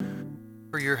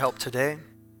for your help today.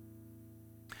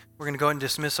 We're going to go ahead and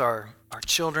dismiss our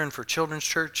children for Children's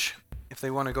Church. If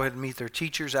they want to go ahead and meet their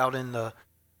teachers out in the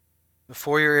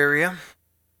foyer area.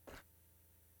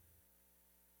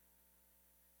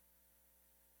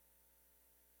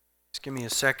 Just give me a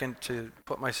second to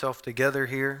put myself together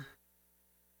here.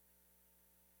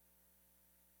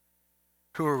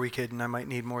 Who are we kidding? I might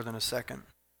need more than a second.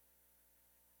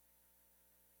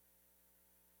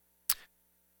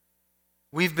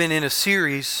 We've been in a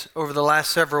series over the last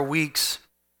several weeks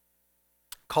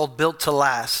called Built to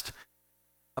Last,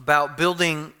 about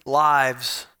building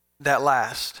lives that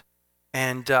last.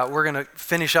 And we're going to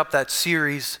finish up that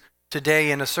series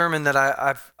today in a sermon that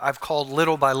I've called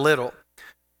Little by Little.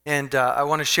 And I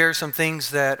want to share some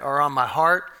things that are on my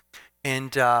heart.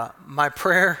 And my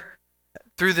prayer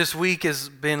through this week has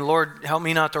been, Lord, help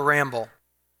me not to ramble.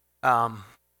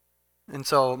 And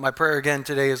so my prayer again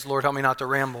today is, Lord, help me not to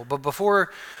ramble. But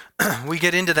before we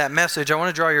get into that message, I want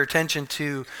to draw your attention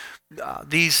to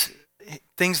these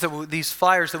things these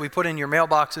flyers that we put in your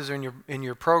mailboxes or in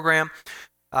your program.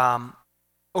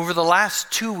 Over the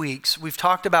last 2 weeks, we've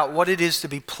talked about what it is to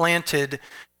be planted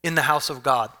in the house of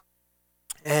God.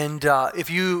 And if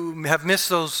you have missed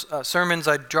those sermons,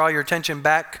 I draw your attention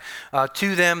back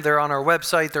to them. They're on our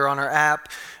website, they're on our app,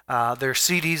 there are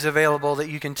CDs available that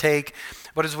you can take.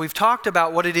 But as we've talked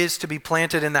about what it is to be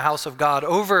planted in the house of God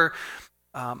over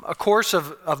a course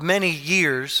of many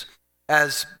years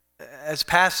as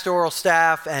pastoral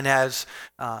staff and as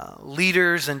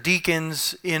leaders and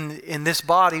deacons in this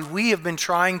body, we have been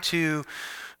trying to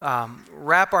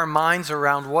wrap our minds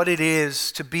around what it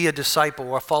is to be a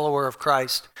disciple, a follower of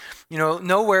Christ. You know,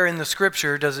 nowhere in the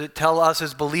scripture does it tell us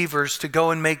as believers to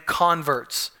go and make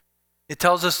converts. It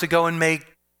tells us to go and make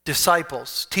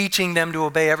disciples, teaching them to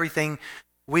obey everything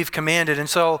we've commanded. And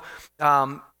so,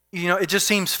 it just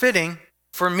seems fitting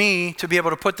for me to be able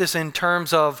to put this in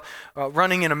terms of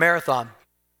running in a marathon.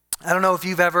 I don't know if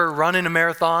you've ever run in a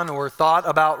marathon or thought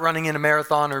about running in a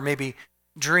marathon or maybe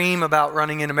dream about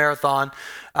running in a marathon.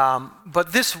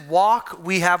 But this walk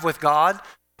we have with God,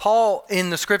 Paul in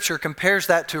the scripture compares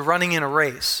that to running in a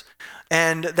race.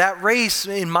 And that race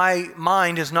in my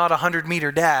mind is not a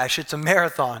 100-meter dash, it's a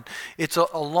marathon. It's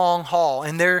a long haul.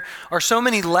 And there are so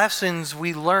many lessons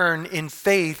we learn in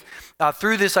faith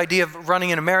through this idea of running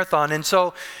in a marathon. And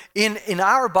so in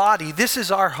our body, this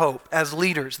is our hope as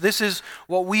leaders. This is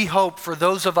what we hope for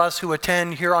those of us who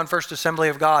attend here on First Assembly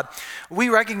of God. We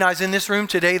recognize in this room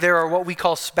today there are what we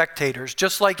call spectators.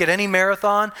 Just like at any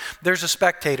marathon, there's a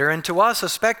spectator. And to us, a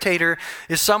spectator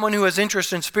is someone who has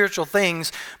interest in spiritual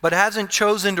things but hasn't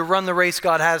chosen to run the race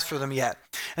God has for them yet.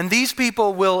 And these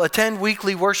people will attend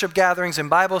weekly worship gatherings and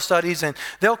Bible studies, and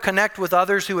they'll connect with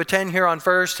others who attend here on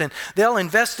First, and they'll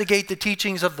investigate the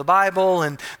teachings of the Bible,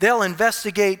 and they'll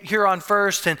investigate here on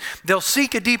First, and they'll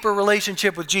seek a deeper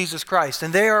relationship with Jesus Christ.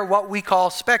 And they are what we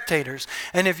call spectators.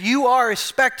 And if you are a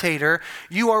spectator,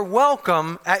 you are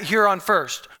welcome at here on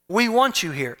First. We want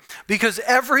you here because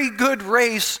every good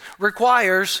race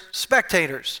requires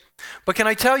spectators. But can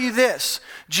I tell you this?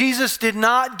 Jesus did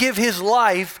not give his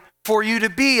life for you to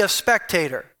be a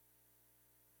spectator.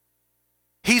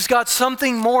 He's got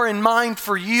something more in mind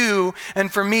for you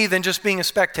and for me than just being a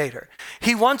spectator.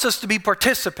 He wants us to be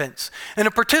participants. And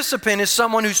a participant is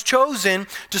someone who's chosen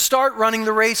to start running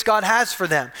the race God has for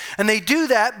them. And they do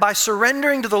that by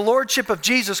surrendering to the lordship of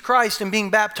Jesus Christ and being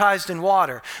baptized in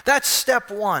water. That's step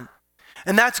one.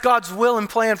 And that's God's will and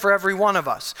plan for every one of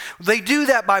us. They do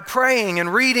that by praying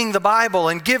and reading the Bible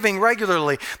and giving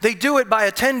regularly. They do it by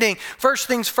attending First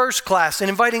Things First class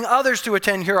and inviting others to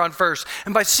attend here on First,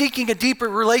 and by seeking a deeper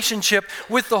relationship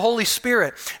with the Holy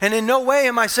Spirit. And in no way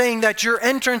am I saying that your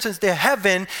entrance into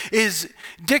heaven is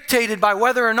dictated by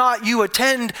whether or not you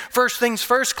attend First Things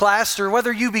First class or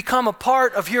whether you become a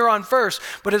part of here on First.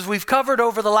 But as we've covered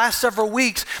over the last several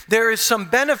weeks, there is some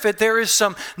benefit, there is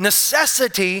some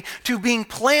necessity to being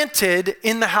planted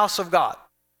in the house of God,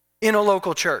 in a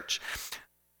local church.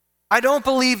 I don't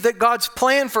believe that God's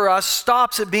plan for us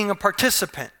stops at being a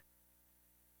participant.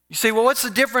 You say, well, what's the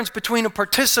difference between a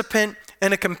participant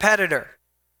and a competitor?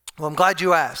 Well, I'm glad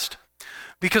you asked.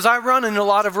 Because I run in a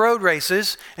lot of road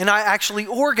races, and I actually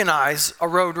organize a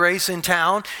road race in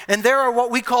town, and there are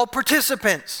what we call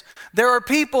participants. There are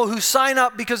people who sign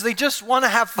up because they just want to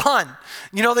have fun.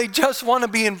 You know, they just want to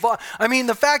be involved. I mean,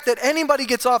 the fact that anybody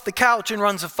gets off the couch and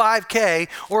runs a 5K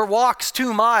or walks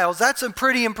 2 miles, that's a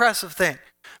pretty impressive thing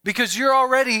because you're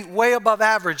already way above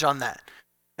average on that.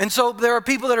 And so there are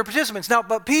people that are participants. Now,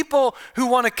 but people who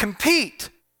want to compete,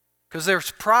 because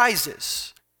there's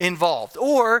prizes involved.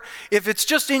 Or if it's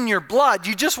just in your blood,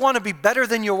 you just want to be better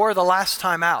than you were the last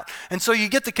time out. And so you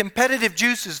get the competitive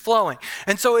juices flowing.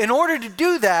 And so in order to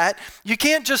do that, you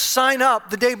can't just sign up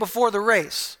the day before the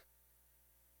race.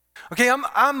 Okay,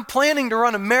 I'm planning to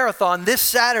run a marathon this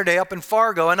Saturday up in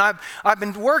Fargo, and I've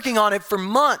been working on it for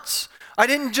months. I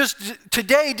didn't just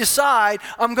today decide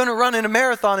I'm going to run in a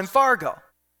marathon in Fargo.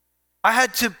 I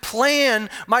had to plan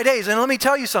my days. And let me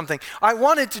tell you something. I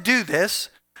wanted to do this,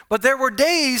 but there were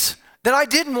days that I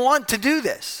didn't want to do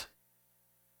this.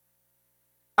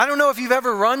 I don't know if you've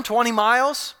ever run 20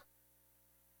 miles,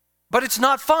 but it's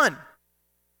not fun.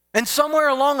 And somewhere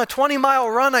along a 20-mile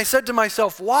run, I said to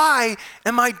myself, why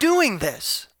am I doing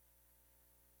this?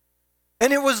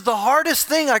 And it was the hardest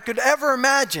thing I could ever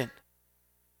imagine.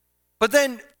 But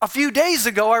then a few days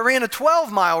ago, I ran a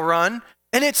 12-mile run,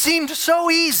 and it seemed so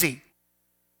easy.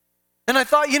 And I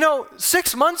thought,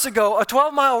 6 months ago, a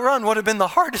 12-mile run would have been the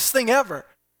hardest thing ever.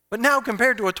 But now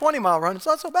compared to a 20-mile run, it's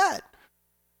not so bad.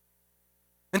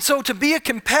 And so to be a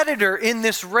competitor in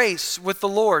this race with the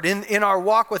Lord, in our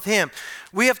walk with Him,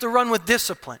 we have to run with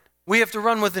discipline. We have to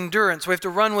run with endurance. We have to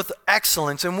run with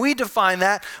excellence. And we define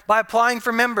that by applying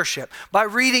for membership, by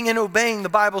reading and obeying the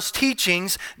Bible's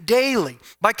teachings daily,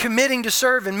 by committing to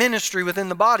serve in ministry within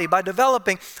the body, by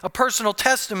developing a personal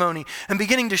testimony and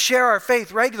beginning to share our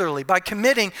faith regularly, by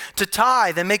committing to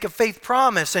tithe and make a faith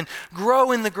promise and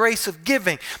grow in the grace of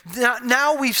giving.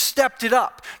 Now we've stepped it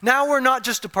up. Now we're not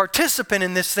just a participant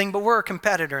in this thing, but we're a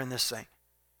competitor in this thing.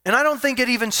 And I don't think it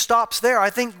even stops there. I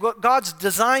think what God's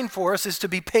design for us is to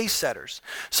be pace setters.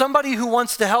 Somebody who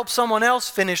wants to help someone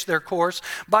else finish their course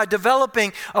by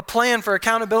developing a plan for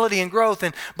accountability and growth,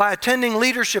 and by attending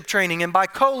leadership training, and by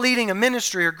co-leading a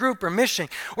ministry or group or mission,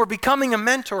 or becoming a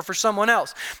mentor for someone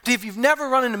else. See, if you've never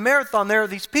run in a marathon, there are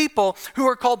these people who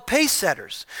are called pace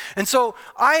setters. And so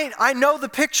I know the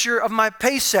picture of my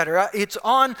pace setter. It's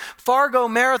on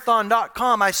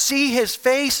FargoMarathon.com. I see his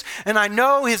face and I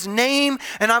know his name,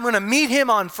 and I'm going to meet him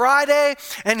on Friday,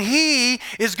 and he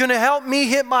is going to help me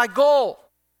hit my goal,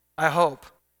 I hope.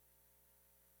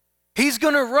 He's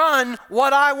going to run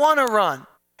what I want to run.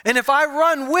 And if I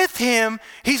run with him,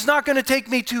 he's not going to take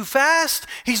me too fast.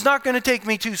 He's not going to take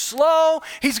me too slow.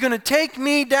 He's going to take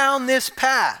me down this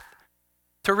path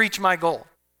to reach my goal.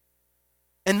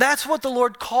 And that's what the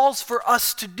Lord calls for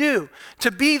us to do, to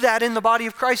be that in the body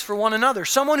of Christ for one another.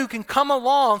 Someone who can come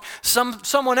along,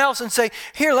 someone else, and say,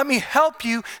 here, let me help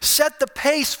you set the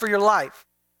pace for your life.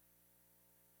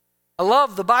 I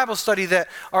love the Bible study that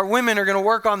our women are going to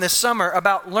work on this summer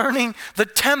about learning the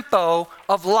tempo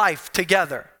of life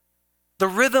together, the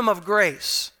rhythm of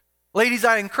grace. Ladies,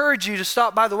 I encourage you to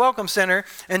stop by the Welcome Center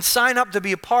and sign up to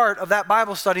be a part of that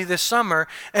Bible study this summer,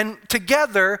 and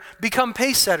together become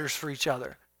pace setters for each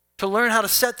other, to learn how to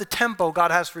set the tempo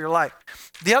God has for your life.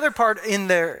 The other part in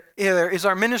there is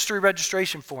our ministry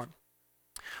registration form.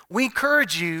 We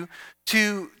encourage you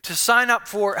to sign up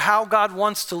for how God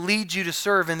wants to lead you to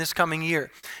serve in this coming year.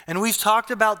 And we've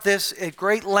talked about this at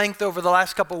great length over the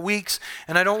last couple of weeks,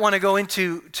 and I don't want to go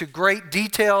into great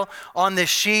detail on this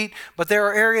sheet, but there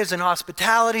are areas in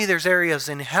hospitality, there's areas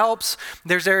in helps,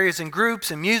 there's areas in groups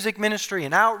and music ministry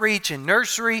and outreach and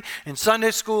nursery and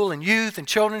Sunday school and youth and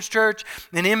children's church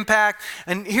and impact.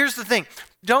 And here's the thing,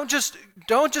 don't just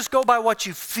go by what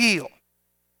you feel.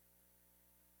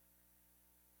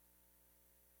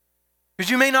 Because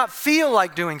you may not feel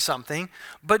like doing something,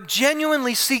 but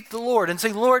genuinely seek the Lord and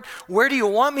say, Lord, where do you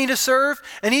want me to serve?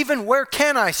 And even where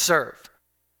can I serve?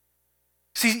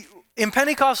 See, in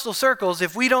Pentecostal circles,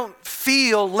 if we don't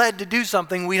feel led to do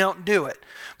something, we don't do it.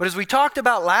 But as we talked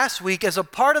about last week, as a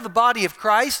part of the body of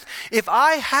Christ, if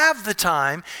I have the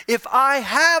time, if I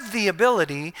have the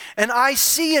ability, and I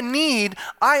see a need,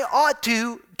 I ought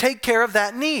to take care of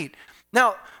that need.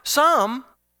 Now, some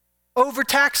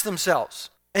overtax themselves.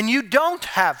 And you don't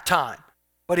have time.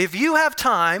 But if you have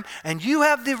time and you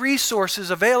have the resources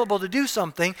available to do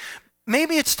something,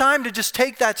 maybe it's time to just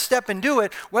take that step and do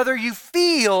it, whether you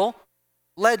feel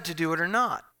led to do it or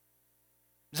not.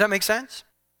 Does that make sense?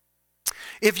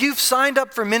 If you've signed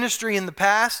up for ministry in the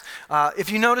past,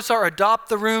 if you notice our Adopt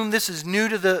the Room, this is new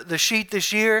to the sheet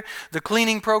this year, the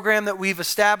cleaning program that we've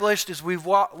established as we've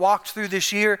walked through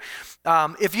this year.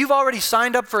 If you've already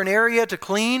signed up for an area to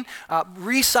clean,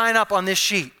 re-sign up on this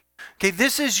sheet. Okay,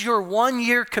 this is your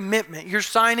 1-year commitment. You're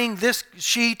signing this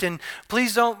sheet, and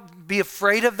please don't be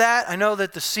afraid of that. I know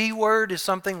that the C word is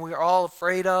something we're all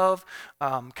afraid of,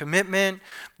 commitment.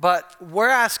 But we're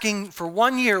asking for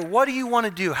 1 year, what do you want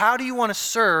to do? How do you want to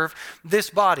serve this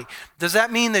body? Does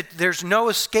that mean that there's no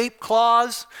escape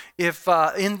clause? If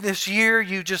in this year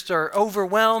you just are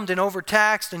overwhelmed and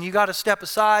overtaxed and you got to step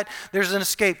aside, there's an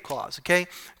escape clause, okay?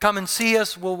 Come and see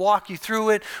us. We'll walk you through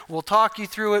it. We'll talk you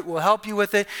through it. We'll help you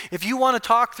with it. If you want to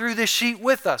talk through this sheet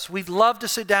with us, we'd love to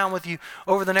sit down with you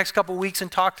over the next couple of weeks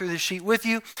and talk through this sheet with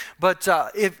you. But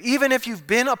even if you've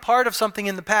been a part of something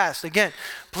in the past, again,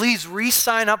 please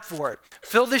re-sign up for it.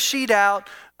 Fill this sheet out.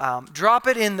 Drop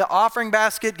it in the offering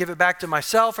basket. Give it back to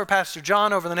myself or Pastor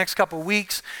John over the next couple of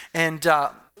weeks. And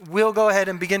we'll go ahead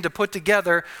and begin to put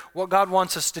together what God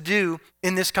wants us to do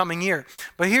in this coming year.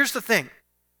 But here's the thing.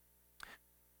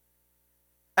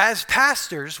 As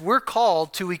pastors, we're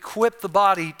called to equip the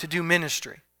body to do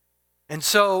ministry. And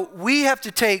so we have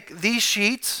to take these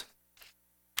sheets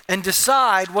and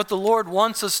decide what the Lord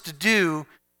wants us to do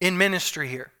in ministry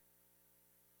here.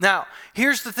 Now,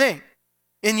 here's the thing.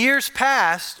 In years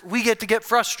past, we get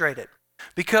frustrated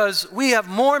because we have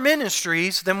more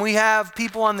ministries than we have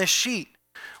people on this sheet.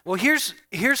 Well,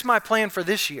 here's my plan for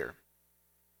this year.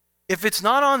 If it's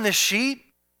not on this sheet,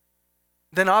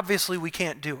 then obviously we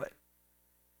can't do it.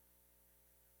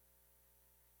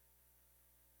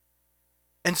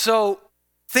 And so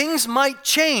things might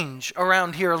change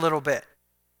around here a little bit.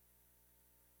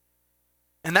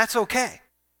 And that's okay.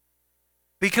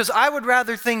 Because I would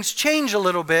rather things change a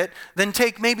little bit than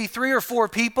take maybe 3 or 4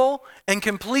 people and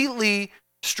completely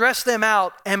stress them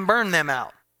out and burn them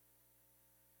out.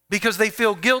 Because they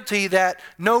feel guilty that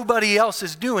nobody else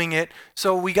is doing it,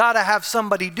 so we got to have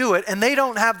somebody do it. And they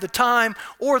don't have the time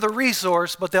or the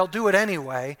resource, but they'll do it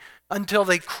anyway until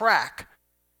they crack.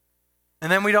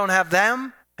 And then we don't have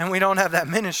them, and we don't have that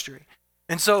ministry.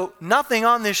 And so nothing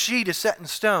on this sheet is set in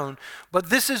stone, but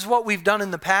this is what we've done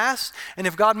in the past. And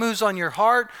if God moves on your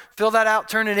heart, fill that out,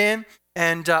 turn it in,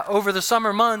 and over the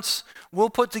summer months, we'll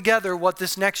put together what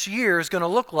this next year is going to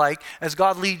look like as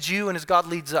God leads you and as God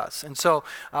leads us. And so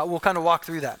we'll kind of walk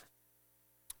through that.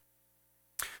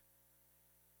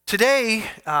 Today,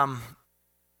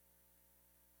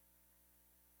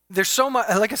 there's so much,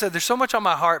 like I said, there's so much on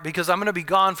my heart because I'm going to be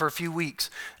gone for a few weeks.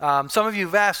 Some of you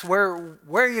have asked, where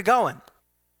are you going?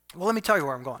 Well, let me tell you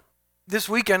where I'm going. This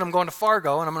weekend, I'm going to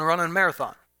Fargo, and I'm going to run a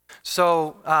marathon.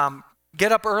 So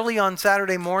get up early on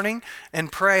Saturday morning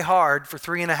and pray hard for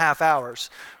 3.5 hours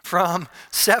from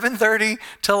 7:30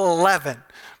 till 11.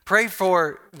 Pray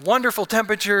for wonderful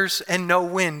temperatures and no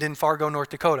wind in Fargo,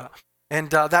 North Dakota. And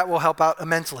that will help out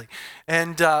immensely.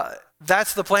 And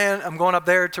that's the plan. I'm going up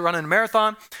there to run a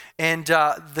marathon. And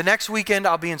the next weekend,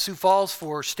 I'll be in Sioux Falls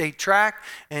for state track.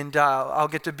 And I'll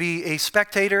get to be a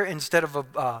spectator instead of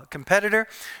a competitor.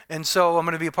 And so I'm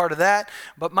going to be a part of that.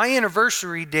 But my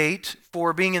anniversary date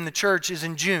for being in the church is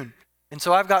in June. And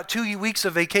so I've got 2 weeks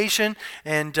of vacation,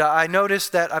 and I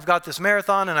noticed that I've got this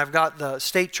marathon, and I've got the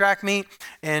state track meet,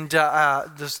 and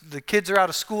the kids are out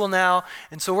of school now,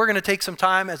 and so we're going to take some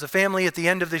time as a family at the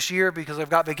end of this year because I've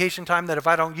got vacation time that if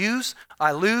I don't use,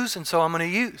 I lose, and so I'm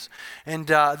going to use. And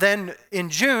then in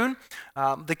June,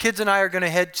 the kids and I are going to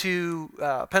head to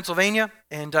Pennsylvania,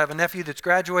 and I have a nephew that's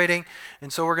graduating,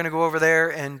 and so we're going to go over there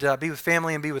and be with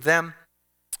family and be with them.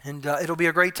 And it'll be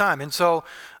a great time. And so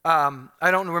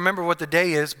I don't remember what the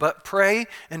day is, but pray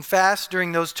and fast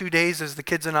during those 2 days as the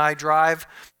kids and I drive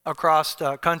across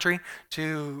country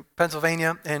to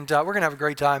Pennsylvania. And we're going to have a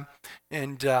great time.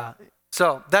 And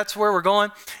so that's where we're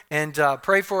going. And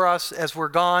pray for us as we're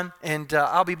gone. And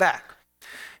I'll be back.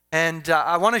 And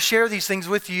I want to share these things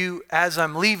with you as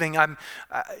I'm leaving.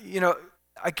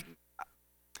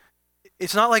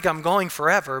 It's not like I'm going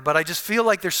forever, but I just feel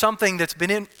like there's something that's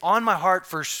been on my heart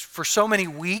for so many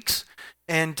weeks,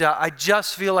 and I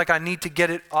just feel like I need to get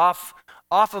it off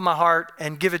of my heart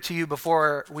and give it to you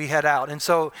before we head out. And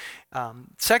so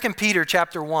 2 Peter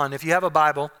chapter 1, if you have a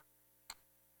Bible,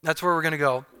 that's where we're going to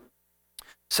go.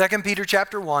 2 Peter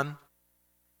chapter 1.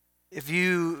 If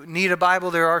you need a Bible,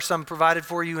 there are some provided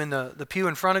for you in the pew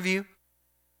in front of you.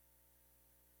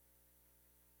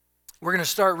 We're going to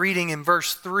start reading in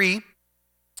verse 3.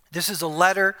 This is a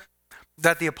letter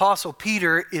that the Apostle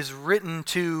Peter is written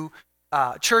to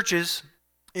churches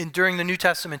during the New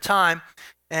Testament time,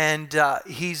 and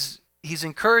he's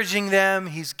encouraging them,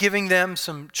 he's giving them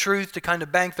some truth to kind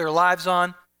of bank their lives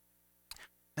on.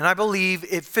 And I believe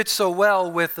it fits so well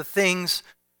with the things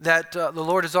that the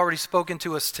Lord has already spoken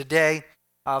to us today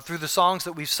through the songs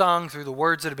that we've sung, through the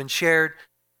words that have been shared.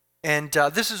 And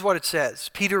this is what it says.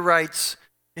 Peter writes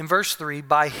in verse 3,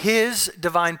 "By his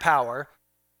divine power,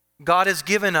 God has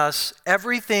given us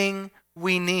everything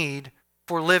we need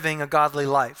for living a godly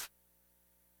life.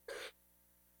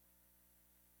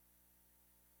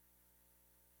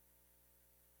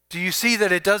 Do you see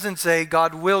that it doesn't say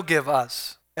God will give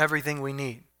us everything we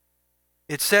need?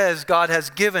 It says God has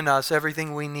given us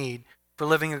everything we need for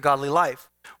living a godly life.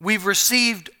 We've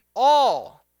received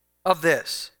all of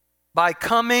this by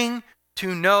coming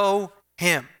to know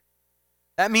Him.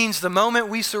 That means the moment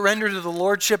we surrender to the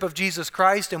Lordship of Jesus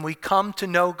Christ and we come to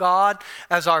know God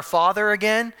as our Father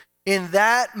again, in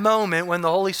that moment when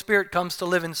the Holy Spirit comes to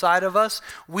live inside of us,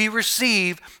 we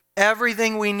receive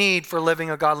everything we need for living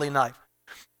a godly life.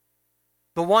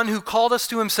 The one who called us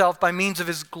to Himself by means of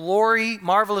His glory,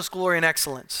 marvelous glory and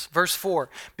excellence. Verse 4,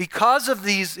 because of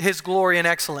His glory and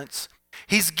excellence,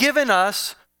 He's given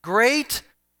us great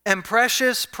and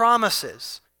precious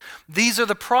promises. These are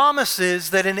the promises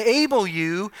that enable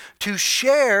you to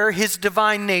share His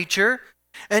divine nature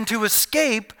and to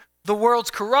escape the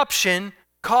world's corruption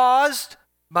caused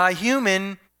by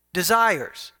human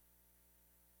desires.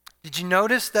 Did you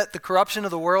notice that the corruption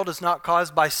of the world is not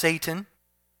caused by Satan?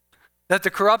 That the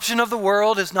corruption of the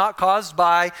world is not caused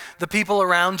by the people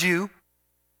around you?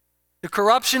 The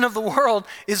corruption of the world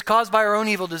is caused by our own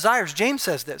evil desires. James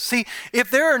says this. See,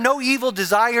 if there are no evil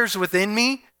desires within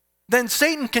me, then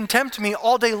Satan can tempt me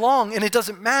all day long and it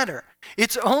doesn't matter.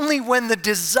 It's only when the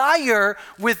desire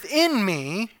within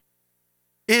me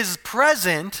is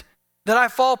present that I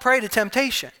fall prey to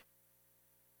temptation.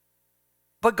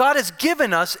 But God has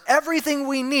given us everything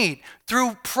we need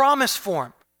through promise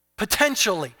form,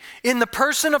 potentially, in the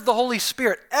person of the Holy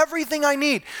Spirit. Everything I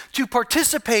need to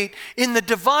participate in the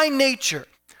divine nature,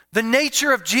 the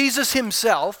nature of Jesus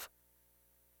Himself,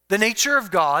 the nature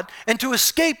of God, and to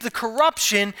escape the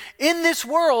corruption in this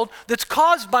world that's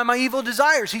caused by my evil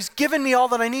desires. He's given me all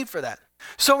that I need for that.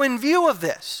 So in view of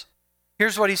this,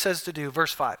 here's what He says to do,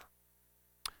 verse 5.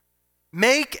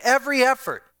 Make every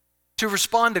effort to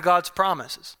respond to God's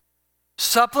promises.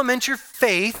 Supplement your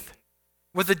faith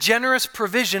with a generous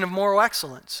provision of moral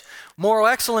excellence. Moral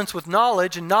excellence with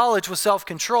knowledge, and knowledge with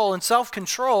self-control, and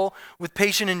self-control with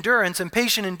patient endurance, and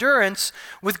patient endurance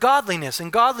with godliness,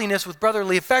 and godliness with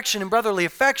brotherly affection, and brotherly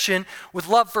affection with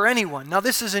love for anyone. Now,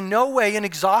 this is in no way an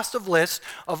exhaustive list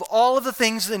of all of the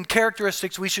things and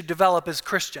characteristics we should develop as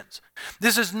Christians.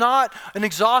 This is not an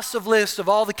exhaustive list of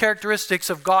all the characteristics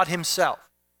of God Himself.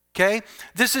 Okay?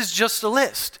 This is just a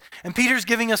list. And Peter's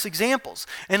giving us examples.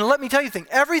 And let me tell you a thing.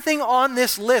 Everything on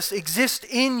this list exists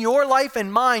in your life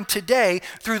and mine today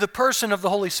through the person of the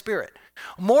Holy Spirit.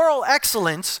 Moral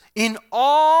excellence in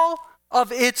all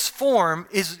of its form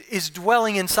is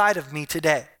dwelling inside of me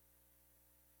today.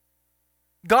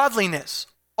 Godliness,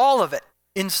 all of it,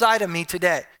 inside of me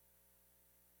today.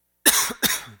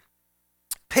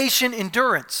 Patient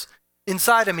endurance,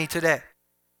 inside of me today.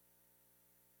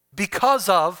 Because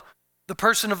of the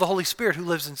person of the Holy Spirit who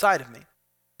lives inside of me.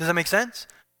 Does that make sense?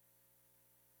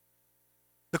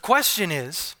 The question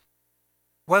is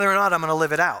whether or not I'm going to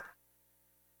live it out.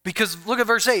 Because look at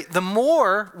verse 8. The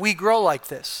more we grow like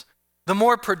this, the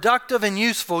more productive and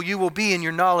useful you will be in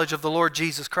your knowledge of the Lord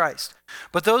Jesus Christ.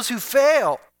 But those who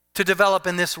fail to develop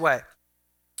in this way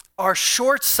are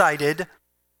short-sighted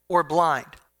or blind.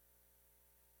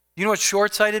 You know what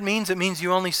short-sighted means? It means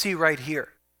you only see right here.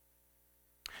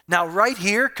 Now, right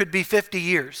here could be 50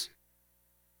 years.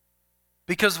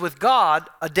 Because with God,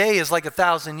 a day is like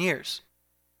 1,000 years.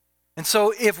 And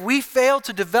so if we fail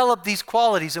to develop these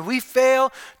qualities, if we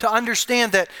fail to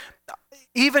understand that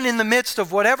even in the midst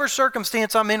of whatever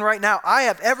circumstance I'm in right now, I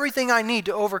have everything I need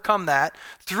to overcome that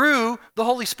through the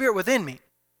Holy Spirit within me.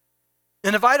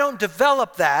 And if I don't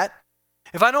develop that,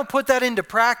 if I don't put that into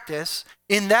practice,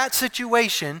 in that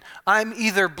situation, I'm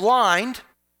either blind,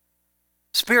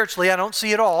 spiritually, I don't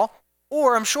see it all,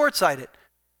 or I'm short-sighted,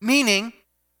 meaning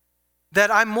that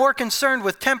I'm more concerned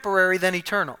with temporary than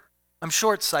eternal. I'm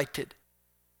short-sighted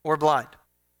or blind.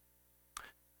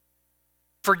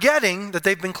 Forgetting that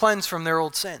they've been cleansed from their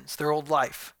old sins, their old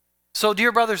life. So,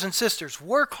 dear brothers and sisters,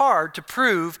 work hard to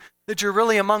prove that you're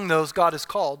really among those God has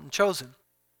called and chosen.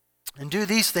 And do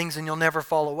these things and you'll never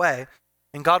fall away.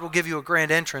 And God will give you a grand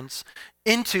entrance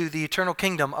into the eternal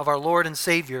kingdom of our Lord and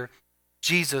Savior,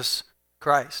 Jesus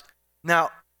Christ.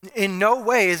 Now, in no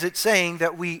way is it saying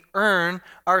that we earn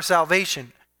our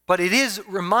salvation, but it is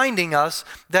reminding us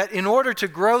that in order to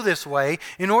grow this way,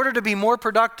 in order to be more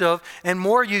productive and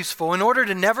more useful, in order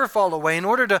to never fall away, in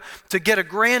order to get a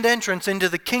grand entrance into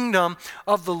the kingdom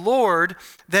of the Lord,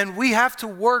 then we have to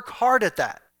work hard at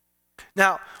that.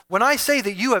 Now, when I say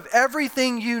that you have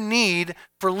everything you need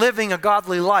for living a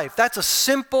godly life, that's a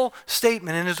simple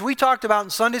statement. And as we talked about in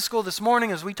Sunday school this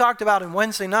morning, as we talked about in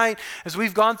Wednesday night, as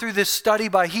we've gone through this study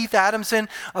by Heath Adamson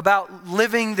about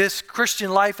living this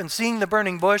Christian life and seeing the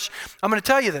burning bush, I'm going to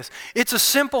tell you this. It's a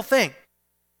simple thing.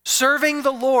 Serving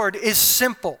the Lord is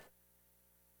simple,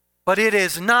 but it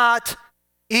is not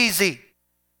easy.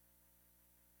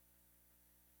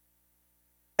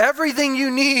 Everything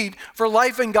you need for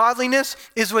life and godliness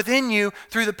is within you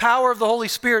through the power of the Holy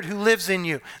Spirit who lives in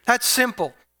you. That's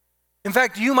simple. In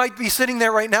fact, you might be sitting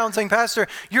there right now and saying, Pastor,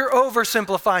 you're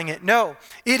oversimplifying it. No,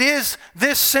 it is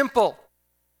this simple.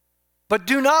 But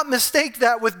do not mistake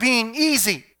that with being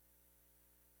easy,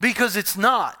 because it's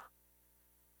not.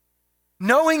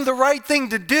 Knowing the right thing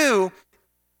to do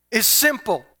is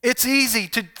simple. It's easy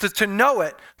to know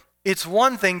it. It's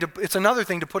another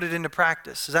thing to put it into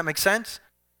practice. Does that make sense?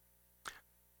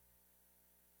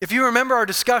 If you remember our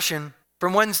discussion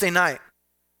from Wednesday night,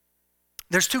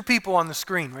 there's two people on the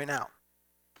screen right now.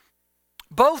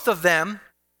 Both of them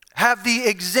have the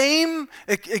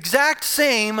exact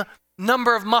same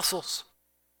number of muscles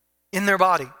in their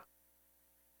body.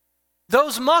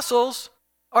 Those muscles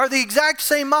are the exact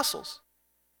same muscles.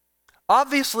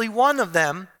 Obviously, one of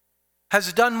them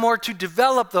has done more to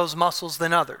develop those muscles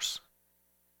than others.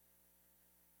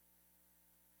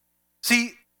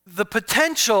 See, the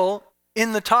potential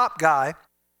in the top guy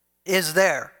is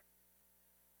there.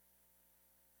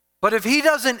 But if he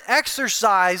doesn't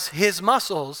exercise his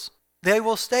muscles, they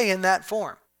will stay in that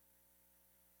form.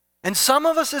 And some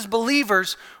of us as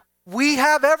believers, we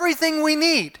have everything we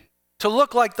need to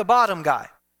look like the bottom guy.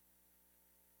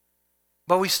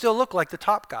 But we still look like the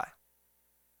top guy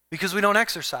because we don't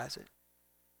exercise it.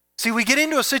 See, we get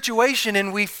into a situation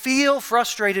and we feel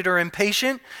frustrated or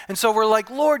impatient, and so we're like,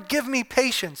 Lord, give me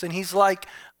patience. And he's like,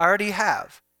 I already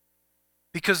have.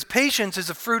 Because patience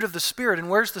is a fruit of the Spirit. And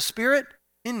where's the Spirit?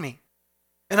 In me.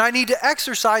 And I need to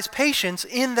exercise patience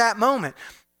in that moment.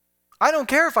 I don't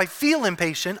care if I feel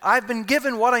impatient. I've been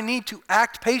given what I need to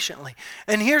act patiently.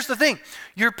 And here's the thing.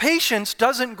 Your patience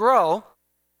doesn't grow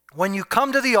when you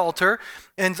come to the altar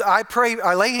and I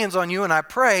lay hands on you and I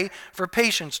pray for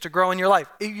patience to grow in your life.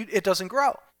 It doesn't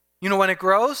grow. You know when it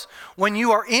grows? When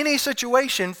you are in a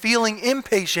situation feeling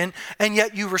impatient and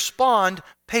yet you respond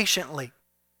patiently.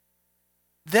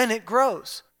 Then it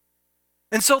grows.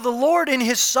 And so the Lord in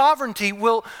His sovereignty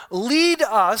will lead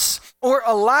us or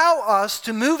allow us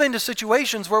to move into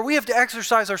situations where we have to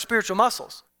exercise our spiritual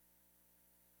muscles.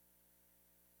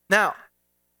 Now,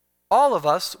 all of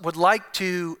us would like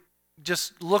to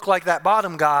just look like that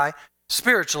bottom guy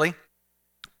spiritually,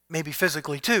 maybe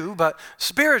physically too, but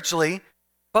spiritually,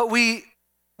 but we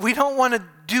don't want to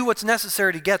do what's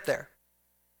necessary to get there.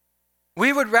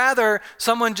 We would rather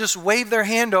someone just wave their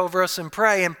hand over us and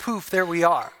pray and poof, there we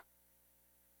are.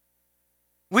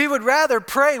 We would rather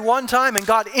pray one time and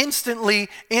God instantly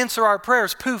answer our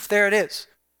prayers. Poof, there it is.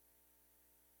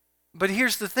 But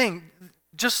here's the thing.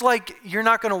 Just like you're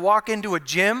not going to walk into a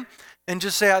gym and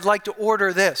just say, I'd like to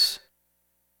order this.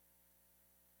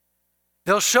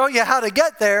 They'll show you how to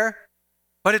get there,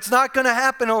 but it's not going to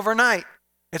happen overnight.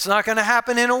 It's not going to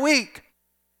happen in a week.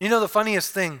 You know the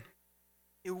funniest thing?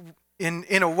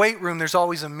 In a weight room, there's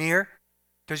always a mirror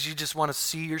because you just want to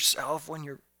see yourself when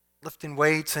you're lifting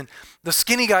weights. And the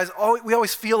skinny guys, we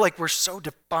always feel like we're so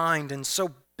defined and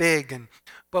so big.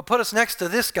 But put us next to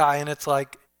this guy and it's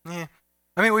like, I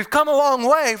mean, we've come a long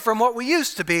way from what we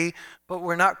used to be, but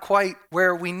we're not quite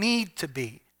where we need to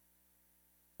be.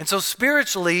 And so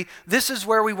spiritually, this is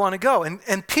where we want to go.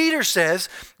 And Peter says,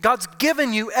 God's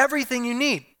given you everything you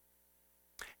need.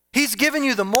 He's given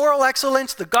you the moral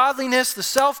excellence, the godliness, the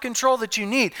self-control that you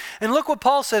need. And look what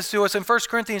Paul says to us in 1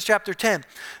 Corinthians chapter 10.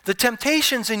 The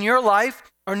temptations in your life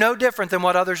are no different than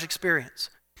what others experience.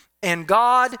 And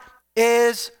God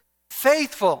is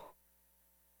faithful.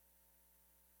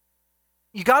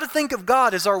 You got to think of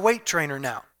God as our weight trainer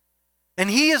now. And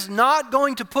He is not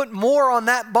going to put more on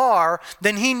that bar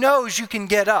than He knows you can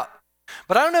get up.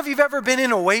 But I don't know if you've ever been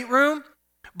in a weight room,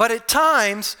 but at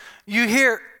times you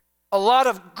hear a lot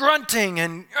of grunting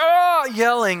and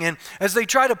yelling, and as they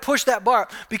try to push that bar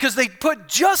up, because they put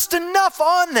just enough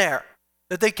on there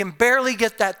that they can barely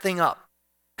get that thing up.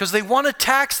 Because they want to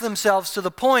tax themselves to the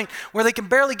point where they can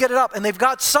barely get it up, and they've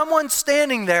got someone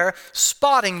standing there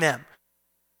spotting them,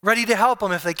 ready to help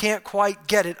them if they can't quite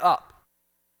get it up.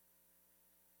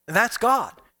 And that's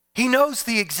God. He knows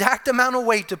the exact amount of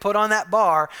weight to put on that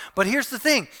bar, but here's the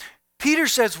thing. Peter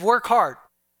says work hard.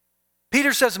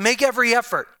 Peter says make every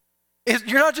effort.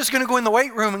 You're not just going to go in the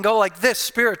weight room and go like this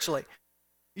spiritually.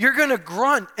 You're going to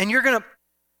grunt and you're going to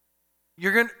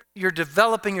you're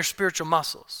developing your spiritual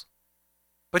muscles.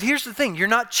 But here's the thing, you're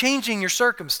not changing your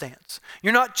circumstance.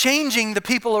 You're not changing the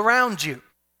people around you.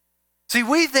 See,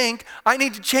 we think, I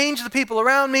need to change the people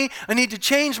around me, I need to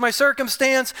change my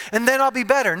circumstance, and then I'll be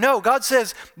better. No, God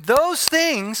says, those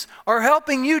things are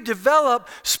helping you develop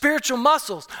spiritual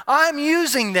muscles. I'm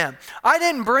using them. I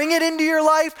didn't bring it into your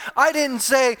life. I didn't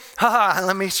say,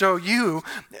 let me show you.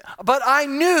 But I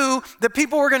knew that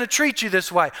people were going to treat you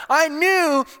this way. I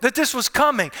knew that this was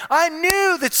coming. I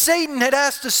knew that Satan had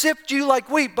asked to sift you like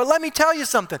wheat. But let me tell you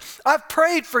something. I've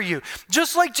prayed for you.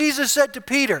 Just like Jesus said to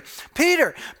Peter,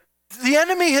 Peter, the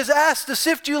enemy has asked to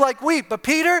sift you like wheat, but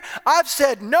Peter, I've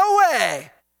said, no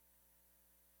way.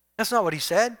 That's not what he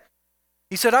said.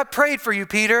 He said, I prayed for you,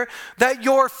 Peter, that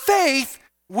your faith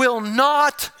will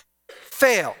not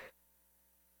fail.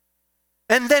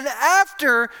 And then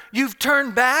after you've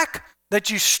turned back, that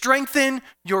you strengthen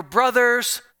your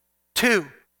brothers too.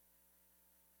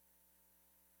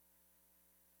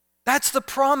 That's the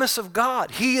promise of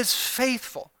God. He is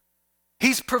faithful.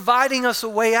 He's providing us a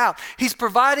way out. He's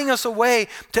providing us a way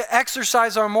to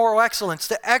exercise our moral excellence,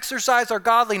 to exercise our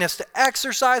godliness, to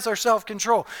exercise our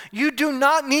self-control. You do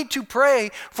not need to pray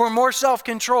for more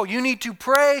self-control. You need to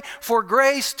pray for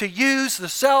grace to use the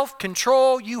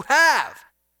self-control you have.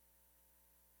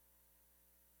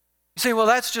 You say, well,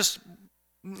 that's just,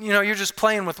 you're just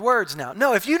playing with words now.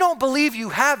 No, if you don't believe you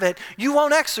have it, you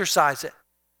won't exercise it.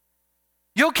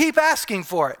 You'll keep asking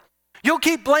for it. You'll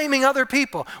keep blaming other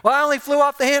people. Well, I only flew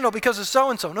off the handle because of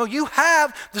so-and-so. No, you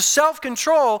have the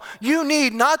self-control you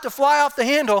need not to fly off the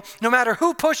handle no matter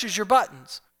who pushes your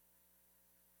buttons.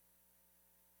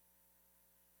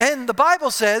 And the Bible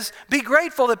says, be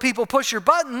grateful that people push your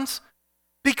buttons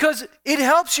because it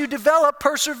helps you develop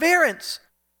perseverance.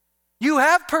 You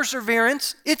have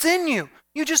perseverance. It's in you.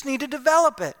 You just need to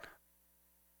develop it.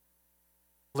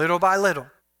 Little by little.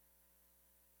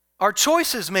 Our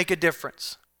choices make a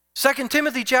difference. 2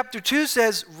 Timothy chapter 2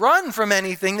 says, run from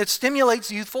anything that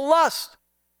stimulates youthful lust.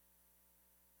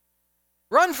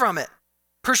 Run from it.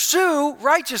 Pursue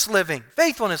righteous living,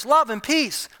 faithfulness, love, and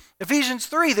peace. Ephesians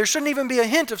 3, there shouldn't even be a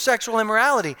hint of sexual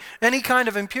immorality, any kind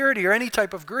of impurity, or any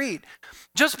type of greed.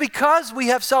 Just because we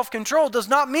have self-control does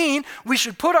not mean we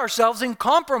should put ourselves in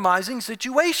compromising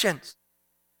situations.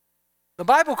 The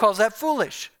Bible calls that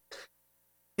foolish.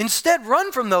 Instead,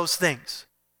 run from those things.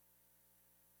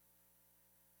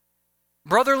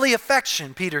 Brotherly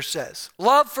affection, Peter says.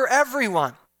 Love for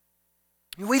everyone.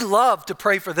 We love to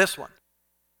pray for this one.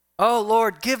 Oh,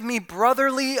 Lord, give me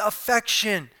brotherly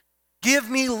affection. Give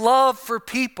me love for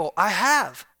people. I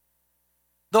have.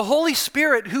 The Holy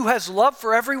Spirit, who has love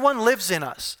for everyone, lives in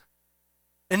us.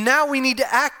 And now we need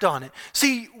to act on it.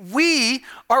 See, we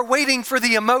are waiting for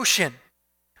the emotion.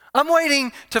 I'm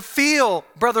waiting to feel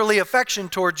brotherly affection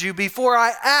towards you before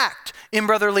I act in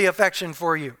brotherly affection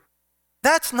for you.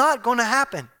 That's not going to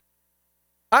happen.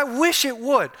 I wish it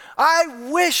would. I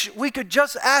wish we could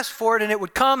just ask for it and it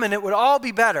would come and it would all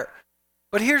be better.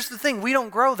 But here's the thing, we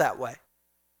don't grow that way.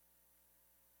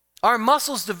 Our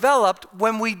muscles developed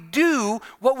when we do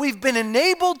what we've been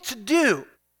enabled to do.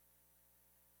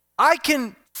 I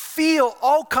can feel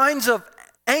all kinds of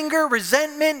anger,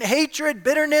 resentment, hatred,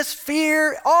 bitterness,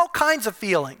 fear, all kinds of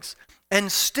feelings,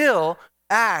 and still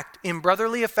act in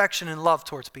brotherly affection and love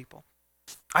towards people.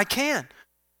 I can.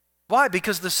 Why?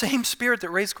 Because the same Spirit that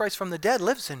raised Christ from the dead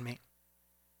lives in me.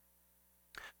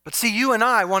 But see, you and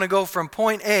I want to go from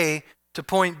point A to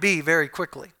point B very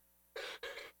quickly.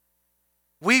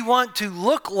 We want to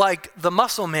look like the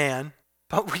muscle man,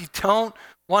 but we don't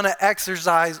want to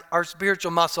exercise our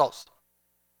spiritual muscles.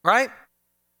 Right?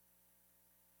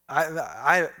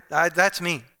 That's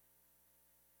me.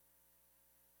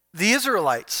 The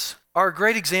Israelites are a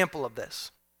great example of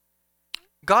this.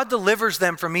 God delivers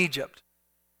them from Egypt.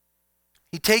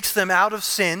 He takes them out of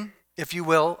sin, if you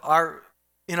will,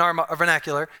 in our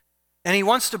vernacular, and he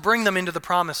wants to bring them into the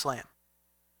promised land.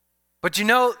 But you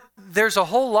know, there's a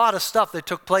whole lot of stuff that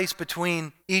took place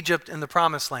between Egypt and the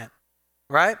promised land,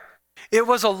 right? It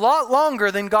was a lot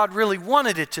longer than God really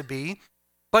wanted it to be,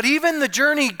 but even the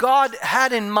journey God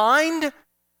had in mind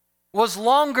was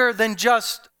longer than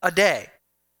just a day.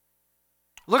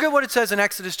 Look at what it says in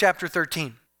Exodus chapter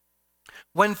 13.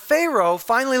 When Pharaoh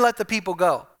finally let the people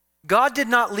go, God did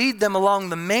not lead them along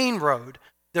the main road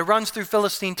that runs through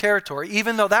Philistine territory,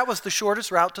 even though that was the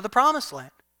shortest route to the promised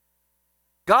land.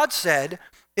 God said,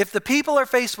 if the people are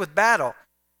faced with battle,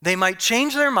 they might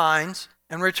change their minds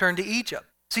and return to Egypt.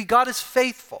 See, God is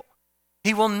faithful.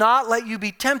 He will not let you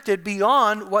be tempted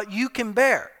beyond what you can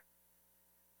bear.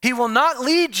 He will not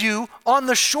lead you on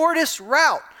the shortest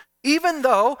route, even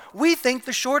though we think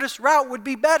the shortest route would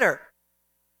be better.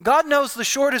 God knows the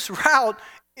shortest route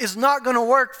is not going to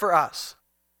work for us.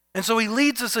 And so he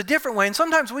leads us a different way. And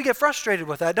sometimes we get frustrated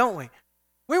with that, don't we?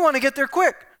 We want to get there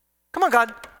quick. Come on,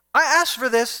 God, I asked for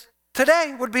this.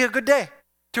 Today would be a good day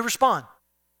to respond.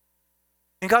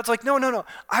 And God's like, no.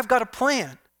 I've got a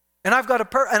plan. And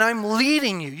and I'm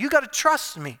leading you. You got to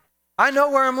trust me. I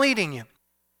know where I'm leading you.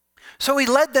 So he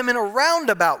led them in a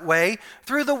roundabout way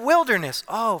through the wilderness.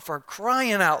 Oh, for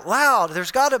crying out loud,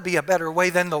 there's got to be a better way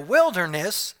than the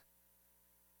wilderness.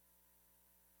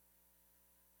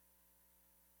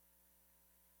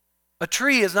 A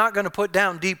tree is not going to put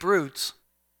down deep roots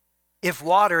if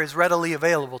water is readily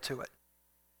available to it.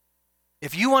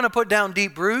 If you want to put down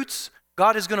deep roots,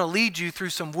 God is going to lead you through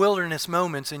some wilderness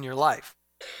moments in your life.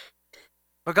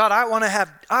 But God, I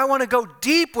want to go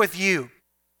deep with you.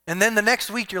 And then the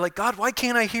next week you're like, God, why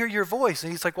can't I hear your voice?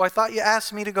 And he's like, well, I thought you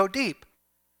asked me to go deep.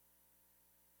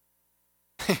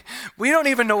 We don't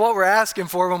even know what we're asking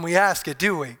for when we ask it,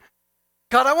 do we?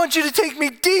 God, I want you to take me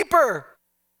deeper.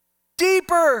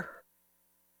 Deeper.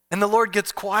 And the Lord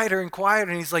gets quieter and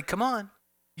quieter, and he's like, come on.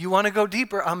 You want to go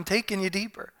deeper? I'm taking you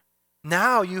deeper.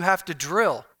 Now you have to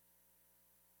drill.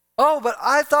 Oh, but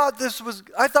I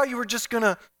thought you were just going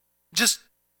to just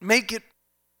make it.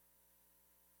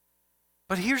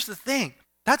 But here's the thing.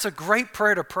 That's a great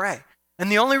prayer to pray.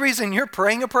 And the only reason you're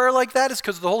praying a prayer like that is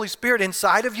because the Holy Spirit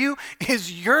inside of you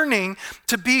is yearning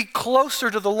to be closer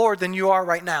to the Lord than you are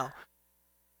right now.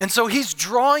 And so he's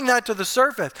drawing that to the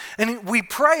surface. And we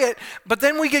pray it, but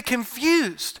then we get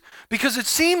confused because it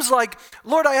seems like,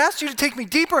 Lord, I asked you to take me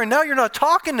deeper and now you're not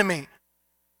talking to me.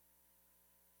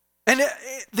 And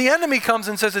the enemy comes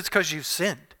and says it's because you've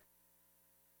sinned.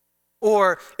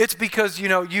 Or it's because,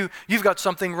 you've got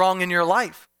something wrong in your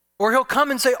life. Or he'll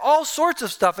come and say all sorts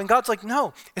of stuff. And God's like,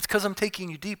 no, it's because I'm taking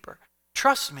you deeper.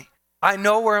 Trust me. I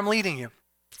know where I'm leading you.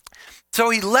 So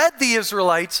he led the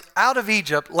Israelites out of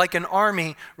Egypt like an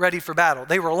army ready for battle.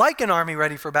 They were like an army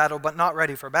ready for battle, but not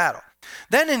ready for battle.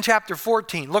 Then in chapter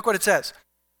 14, look what it says.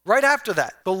 Right after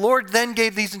that, the Lord then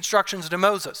gave these instructions to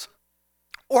Moses.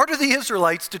 Order the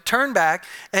Israelites to turn back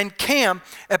and camp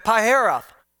at Pi-hahiroth,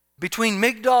 between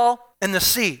Migdol and the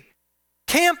sea.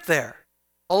 Camp there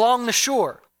along the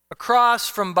shore, across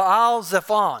from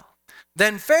Baal-zephon.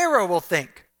 Then Pharaoh will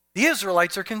think, the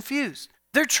Israelites are confused.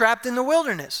 They're trapped in the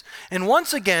wilderness. And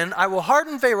once again, I will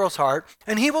harden Pharaoh's heart,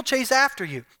 and he will chase after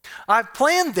you. I've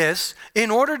planned this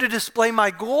in order to display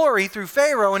my glory through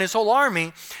Pharaoh and his whole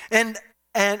army. And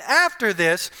after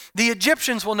this, the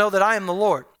Egyptians will know that I am the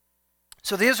Lord.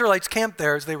 So the Israelites camped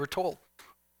there as they were told.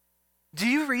 Do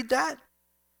you read that?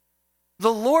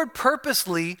 The Lord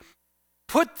purposely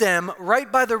put them right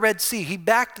by the Red Sea. He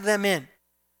backed them in.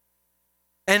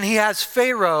 And he has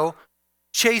Pharaoh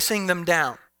chasing them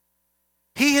down.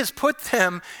 He has put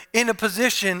them in a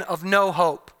position of no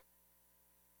hope.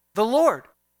 The Lord,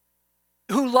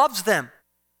 who loves them,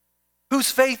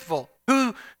 who's faithful,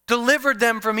 who delivered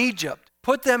them from Egypt,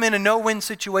 put them in a no-win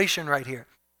situation right here.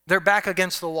 They're back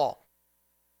against the wall.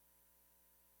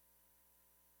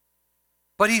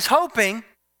 But he's hoping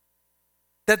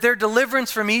that their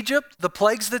deliverance from Egypt, the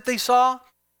plagues that they saw,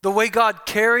 the way God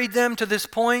carried them to this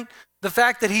point, the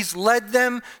fact that he's led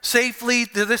them safely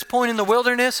to this point in the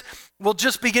wilderness will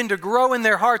just begin to grow in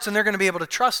their hearts, and they're going to be able to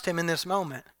trust him in this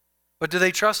moment. But do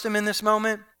they trust him in this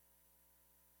moment?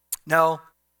 No.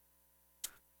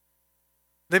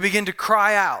 They begin to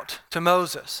cry out to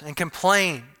Moses and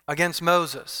complain against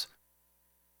Moses.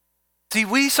 See,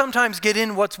 we sometimes get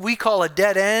in what we call a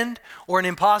dead end or an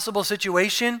impossible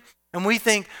situation, and we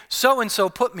think, so-and-so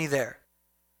put me there.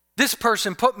 This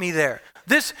person put me there.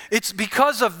 It's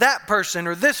because of that person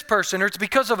or this person, or it's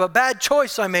because of a bad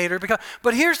choice I made.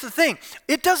 But here's the thing.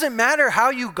 It doesn't matter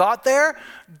how you got there.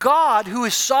 God, who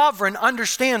is sovereign,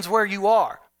 understands where you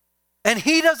are. And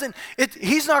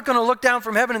he's not going to look down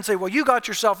from heaven and say, well, you got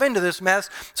yourself into this mess,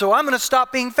 so I'm going to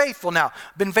stop being faithful now.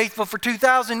 Been faithful for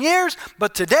 2,000 years,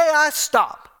 but today I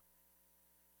stop.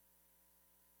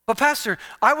 But Pastor,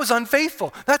 I was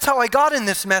unfaithful. That's how I got in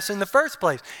this mess in the first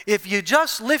place. If you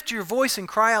just lift your voice and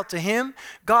cry out to him,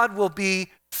 God will be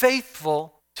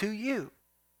faithful to you.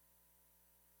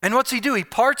 And what's he do? He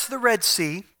parts the Red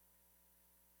Sea,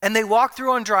 and they walk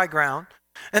through on dry ground,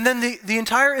 and then the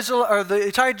entire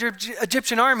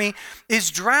Egyptian army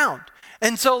is drowned.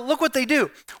 And so look what they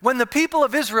do. When the people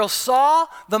of Israel saw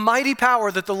the mighty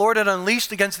power that the Lord had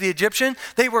unleashed against the Egyptian,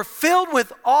 they were filled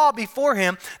with awe before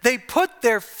him. They put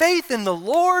their faith in the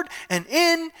Lord and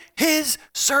in his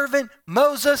servant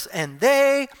Moses, and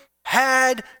they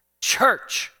had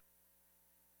church.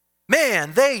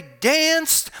 Man, they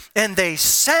danced and they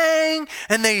sang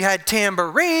and they had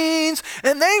tambourines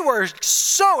and they were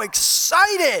so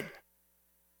excited.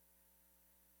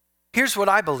 Here's what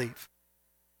I believe.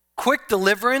 Quick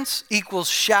deliverance equals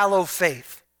shallow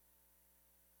faith.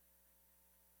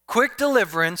 Quick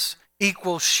deliverance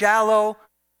equals shallow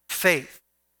faith.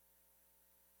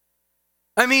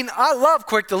 I mean, I love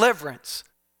quick deliverance.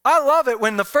 I love it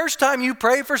when the first time you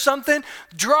pray for something,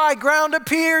 dry ground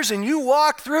appears and you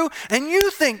walk through and you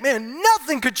think, man,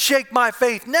 nothing could shake my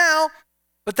faith now.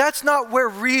 But that's not where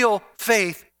real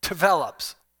faith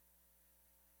develops.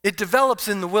 It develops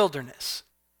in the wilderness.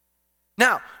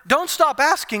 Now, don't stop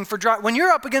asking for dry. When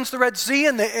you're up against the Red Sea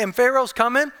and Pharaoh's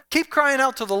coming, keep crying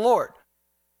out to the Lord.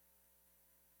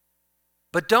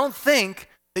 But don't think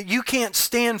that you can't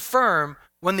stand firm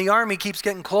when the army keeps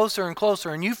getting closer and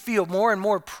closer and you feel more and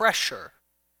more pressure.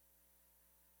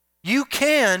 You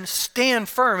can stand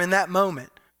firm in that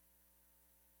moment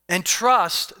and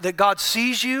trust that God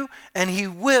sees you and he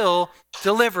will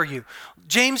deliver you.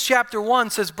 James chapter 1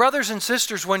 says, brothers and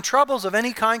sisters, when troubles of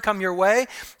any kind come your way,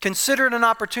 consider it an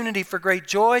opportunity for great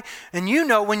joy. And you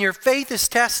know when your faith is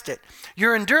tested,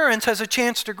 your endurance has a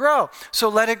chance to grow. So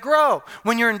let it grow.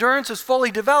 When your endurance is fully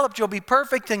developed, you'll be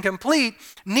perfect and complete,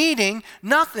 needing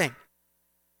nothing.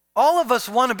 All of us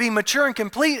want to be mature and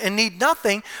complete and need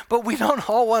nothing, but we don't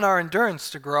all want our endurance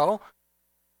to grow.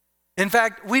 In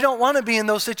fact, we don't want to be in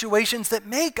those situations that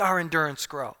make our endurance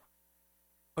grow.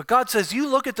 But God says you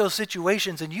look at those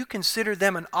situations and you consider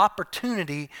them an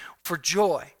opportunity for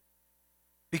joy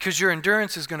because your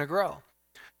endurance is going to grow.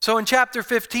 So in chapter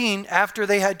 15, after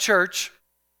they had church,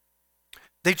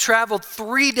 they traveled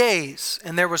 3 days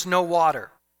and there was no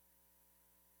water.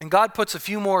 And God puts a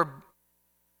few more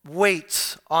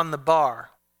weights on the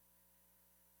bar.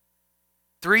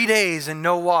 3 days and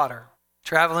no water,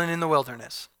 traveling in the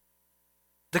wilderness.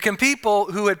 The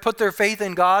people who had put their faith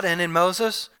in God and in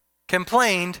Moses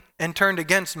complained and turned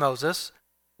against Moses.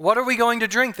 What are we going to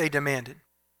drink? They demanded.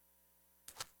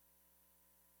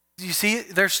 You see,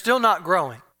 they're still not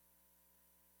growing.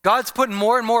 God's putting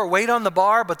more and more weight on the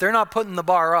bar, but they're not putting the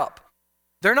bar up.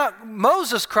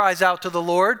 Moses cries out to the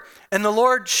Lord, and the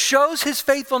Lord shows his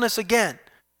faithfulness again.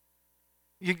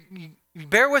 You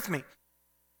bear with me.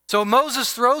 So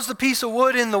Moses throws the piece of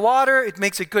wood in the water. It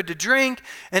makes it good to drink.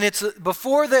 And it's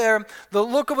before there,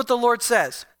 look at what the Lord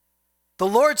says. The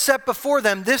Lord set before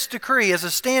them this decree as a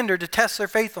standard to test their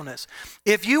faithfulness.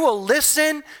 If you will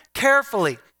listen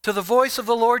carefully to the voice of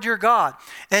the Lord your God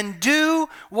and do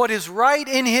what is right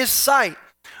in his sight,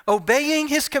 obeying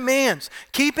his commands,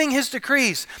 keeping his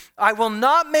decrees, I will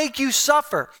not make you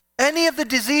suffer any of the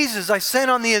diseases I sent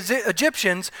on the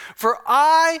Egyptians, for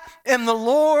I am the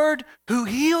Lord who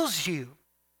heals you.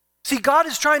 See, God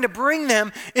is trying to bring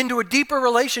them into a deeper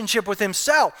relationship with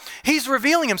himself. He's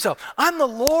revealing himself. I'm the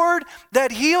Lord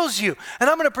that heals you, and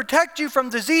I'm going to protect you from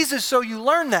diseases so you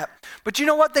learn that. But you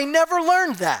know what? They never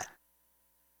learned that.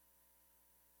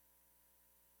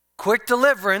 Quick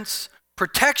deliverance,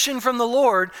 protection from the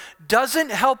Lord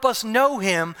doesn't help us know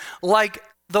him like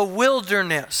the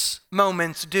wilderness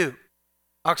moments do.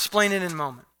 I'll explain it in a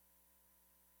moment.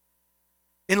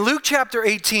 In Luke chapter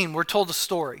 18, we're told a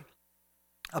story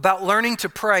about learning to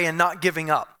pray and not giving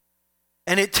up.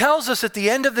 And it tells us at the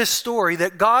end of this story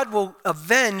that God will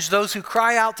avenge those who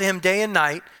cry out to him day and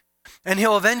night, and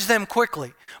he'll avenge them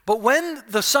quickly. But when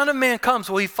the Son of Man comes,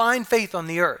 will he find faith on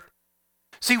the earth?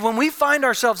 See, when we find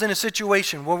ourselves in a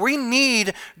situation where we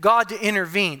need God to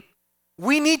intervene,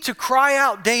 we need to cry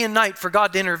out day and night for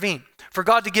God to intervene, for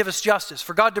God to give us justice,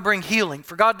 for God to bring healing,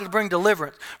 for God to bring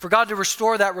deliverance, for God to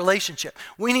restore that relationship.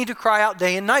 We need to cry out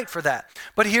day and night for that.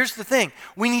 But here's the thing.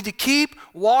 We need to keep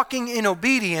walking in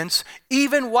obedience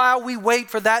even while we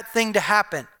wait for that thing to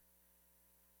happen.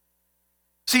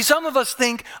 See, some of us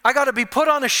think, I got to be put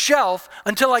on a shelf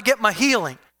until I get my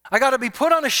healing. I got to be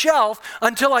put on a shelf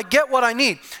until I get what I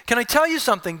need. Can I tell you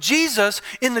something? Jesus,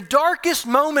 in the darkest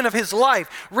moment of his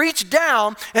life, reached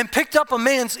down and picked up a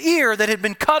man's ear that had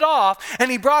been cut off, and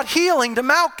he brought healing to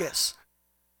Malchus.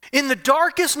 In the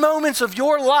darkest moments of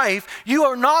your life, you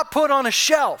are not put on a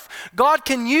shelf. God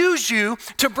can use you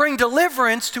to bring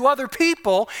deliverance to other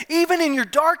people, even in your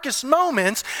darkest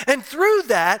moments, and through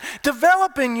that,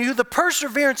 develop in you the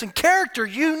perseverance and character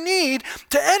you need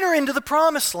to enter into the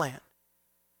promised land.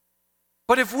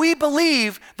 But if we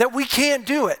believe that we can't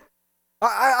do it,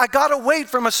 I got to wait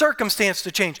for my circumstance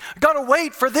to change. I got to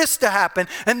wait for this to happen,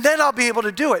 and then I'll be able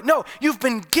to do it. No, you've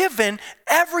been given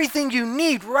everything you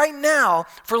need right now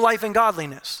for life and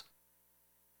godliness.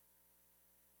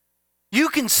 You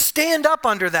can stand up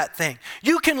under that thing.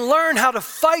 You can learn how to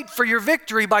fight for your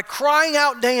victory by crying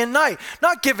out day and night,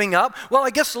 not giving up. Well, I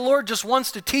guess the Lord just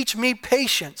wants to teach me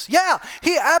patience. Yeah,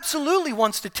 he absolutely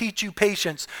wants to teach you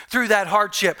patience through that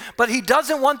hardship, but he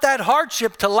doesn't want that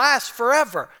hardship to last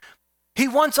forever. He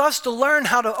wants us to learn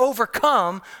how to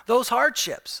overcome those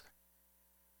hardships.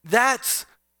 That's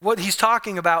what he's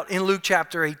talking about in Luke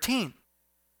chapter 18.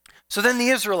 So then the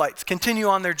Israelites continue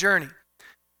on their journey.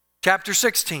 Chapter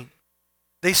 16.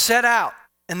 They set out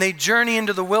and they journey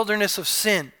into the wilderness of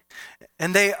Sin.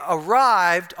 And they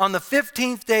arrived on the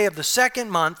 15th day of the second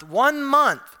month, 1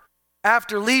 month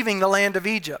after leaving the land of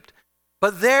Egypt.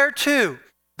 But there too,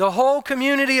 the whole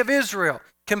community of Israel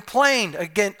complained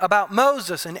again about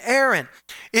Moses and Aaron.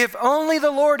 If only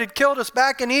the Lord had killed us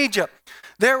back in Egypt.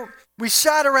 There we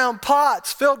sat around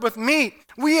pots filled with meat.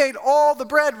 We ate all the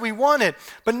bread we wanted.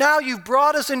 But now you've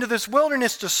brought us into this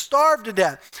wilderness to starve to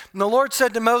death. And the Lord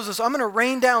said to Moses, I'm going to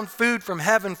rain down food from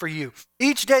heaven for you.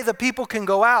 Each day the people can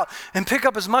go out and pick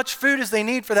up as much food as they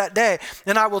need for that day.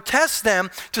 And I will test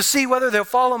them to see whether they'll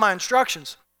follow my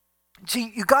instructions.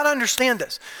 See, you got to understand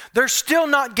this. They're still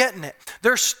not getting it.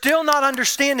 They're still not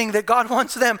understanding that God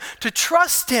wants them to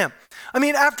trust him. I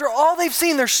mean, after all they've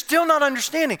seen, they're still not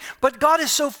understanding. But God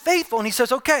is so faithful, and he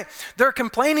says, okay, they're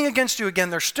complaining against you again.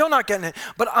 They're still not getting it,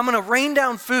 but I'm going to rain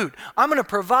down food. I'm going to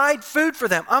provide food for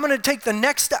them. I'm going to take the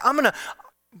next step.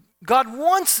 God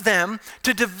wants them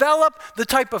to develop the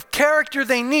type of character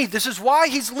they need. This is why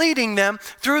he's leading them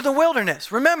through the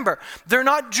wilderness. Remember, they're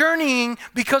not journeying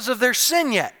because of their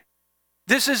sin yet.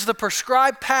 This is the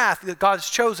prescribed path that God's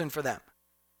chosen for them.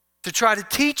 To try to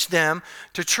teach them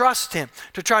to trust him.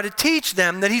 To try to teach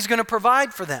them that he's going to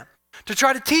provide for them. To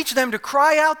try to teach them to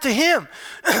cry out to him.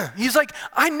 He's like,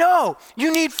 I know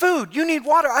you need food. You need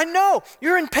water. I know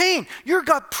you're in pain. You've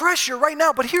got pressure right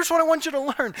now. But here's what I want you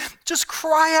to learn. Just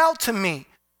cry out to me.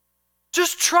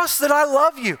 Just trust that I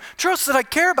love you. Trust that I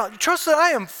care about you. Trust that I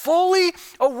am fully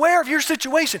aware of your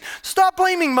situation. Stop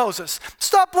blaming Moses.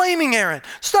 Stop blaming Aaron.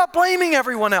 Stop blaming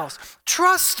everyone else.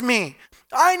 Trust me.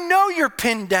 I know you're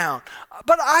pinned down,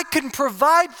 but I can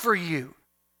provide for you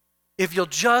if you'll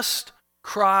just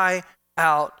cry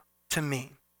out to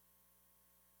me.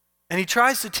 And he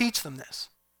tries to teach them this.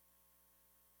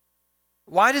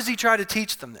 Why does he try to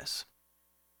teach them this?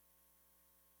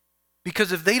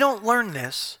 Because if they don't learn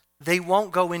this, they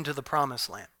won't go into the promised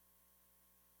land.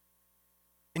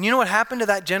 And you know what happened to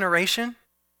that generation?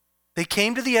 They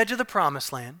came to the edge of the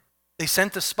promised land. They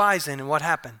sent the spies in, and what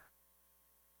happened?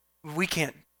 We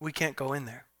can't go in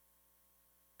there.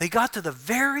 They got to the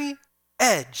very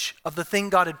edge of the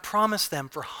thing God had promised them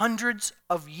for hundreds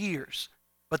of years,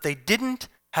 but they didn't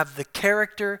have the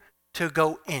character to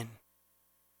go in.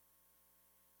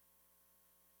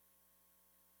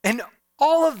 And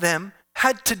all of them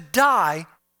had to die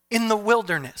in the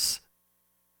wilderness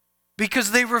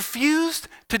because they refused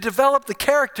to develop the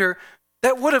character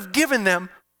that would have given them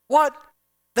what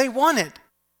they wanted.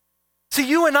 See,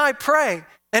 you and I pray,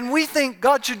 and we think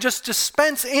God should just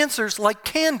dispense answers like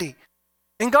candy.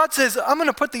 And God says, I'm going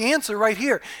to put the answer right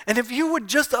here. And if you would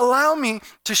just allow me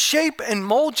to shape and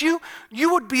mold you,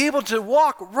 you would be able to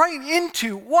walk right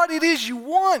into what it is you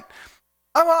want.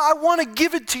 I want to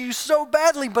give it to you so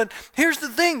badly, but here's the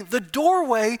thing. The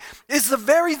doorway is the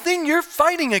very thing you're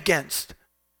fighting against.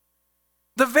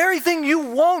 The very thing you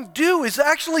won't do is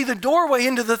actually the doorway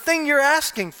into the thing you're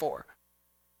asking for.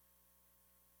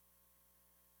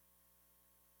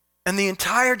 And the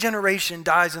entire generation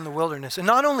dies in the wilderness. And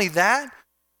not only that,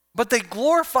 but they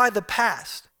glorify the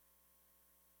past.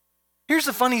 Here's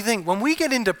the funny thing. When we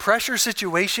get into pressure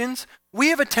situations, we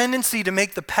have a tendency to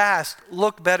make the past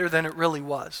look better than it really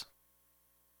was.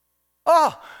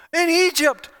 Oh, in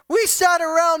Egypt, we sat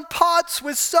around pots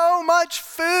with so much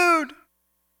food.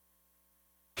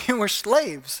 You were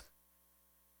slaves.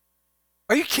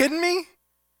 Are you kidding me?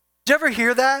 Did you ever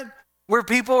hear that? Where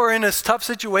people are in a tough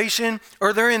situation,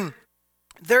 or they're in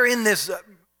this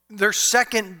their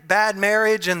second bad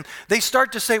marriage, and they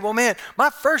start to say, well, man, my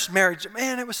first marriage,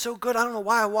 man, it was so good. I don't know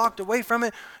why I walked away from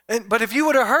it. But if you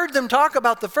would have heard them talk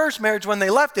about the first marriage when they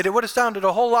left it, it would have sounded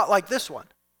a whole lot like this one.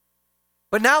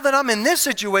 But now that I'm in this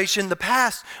situation, the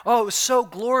past, oh, it was so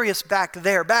glorious back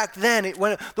there. Back then, it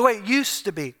went the way it used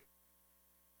to be.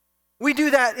 We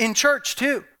do that in church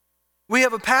too. We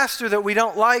have a pastor that we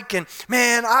don't like, and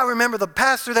man, I remember the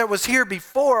pastor that was here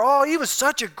before. Oh, he was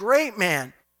such a great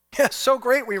man. Yeah, so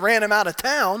great we ran him out of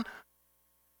town.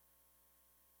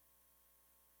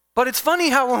 But it's funny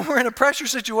how when we're in a pressure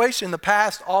situation, the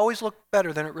past always looked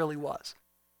better than it really was.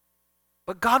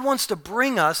 But God wants to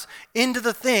bring us into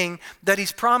the thing that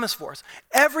he's promised for us.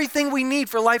 Everything we need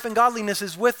for life and godliness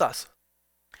is with us.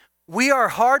 We are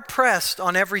hard pressed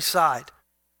on every side,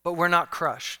 but we're not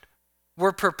crushed.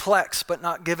 We're perplexed, but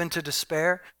not given to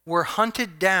despair. We're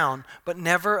hunted down, but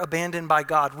never abandoned by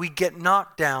God. We get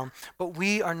knocked down, but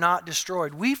we are not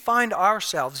destroyed. We find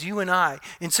ourselves, you and I,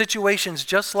 in situations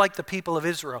just like the people of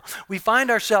Israel. We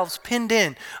find ourselves pinned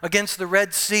in against the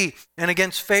Red Sea and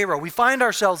against Pharaoh. We find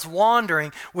ourselves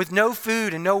wandering with no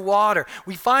food and no water.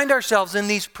 We find ourselves in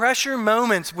these pressure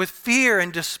moments with fear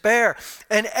and despair.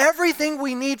 And everything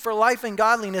we need for life and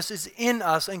godliness is in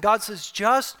us. And God says,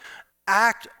 just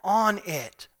act on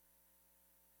it.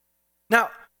 Now,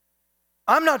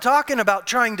 I'm not talking about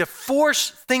trying to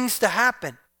force things to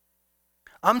happen.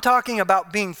 I'm talking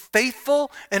about being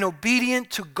faithful and obedient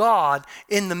to God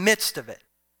in the midst of it.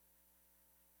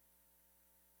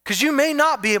 Because you may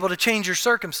not be able to change your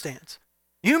circumstance.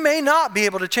 You may not be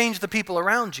able to change the people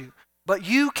around you, but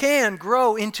you can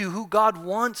grow into who God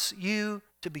wants you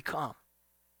to become.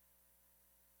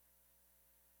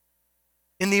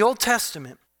 In the Old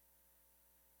Testament,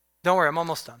 don't worry, I'm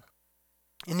almost done.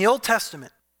 In the Old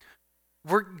Testament,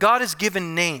 God is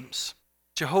given names.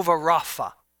 Jehovah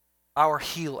Rapha, our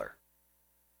healer.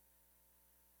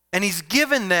 And he's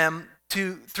given them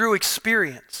through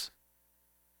experience.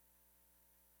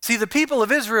 See, the people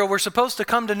of Israel were supposed to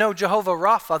come to know Jehovah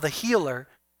Rapha, the healer,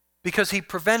 because he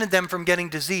prevented them from getting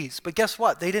disease. But guess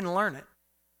what? They didn't learn it.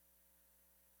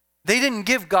 They didn't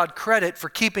give God credit for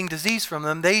keeping disease from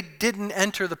them. They didn't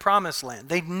enter the promised land.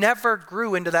 They never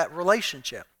grew into that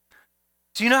relationship.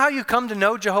 So you know how you come to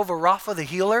know Jehovah Rapha, the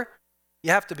healer?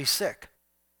 You have to be sick.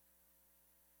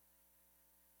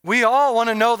 We all want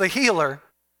to know the healer,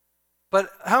 but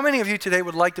how many of you today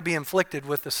would like to be inflicted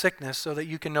with the sickness so that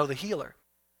you can know the healer?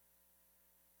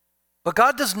 But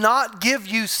God does not give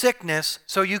you sickness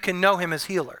so you can know him as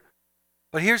healer.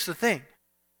 But here's the thing.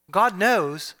 God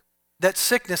knows that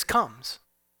sickness comes.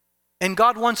 And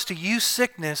God wants to use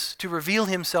sickness to reveal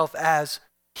himself as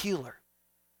healer.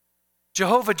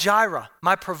 Jehovah Jireh,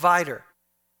 my provider.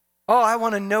 Oh, I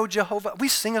want to know Jehovah. We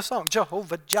sing a song,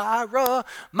 Jehovah Jireh,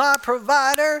 my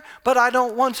provider, but I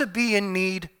don't want to be in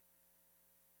need.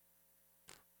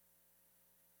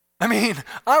 I mean,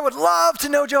 I would love to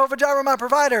know Jehovah Jireh, my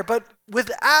provider, but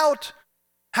without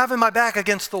having my back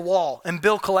against the wall and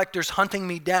bill collectors hunting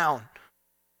me down.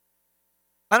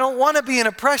 I don't want to be in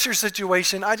a pressure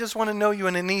situation. I just want to know you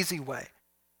in an easy way.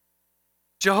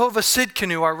 Jehovah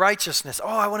Sidkenu, our righteousness. Oh,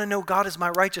 I want to know God is my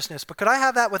righteousness. But could I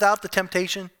have that without the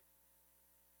temptation?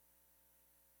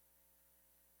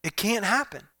 It can't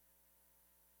happen.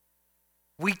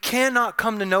 We cannot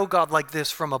come to know God like this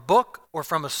from a book or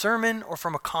from a sermon or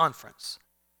from a conference.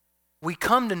 We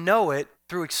come to know it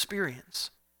through experience.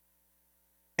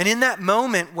 And in that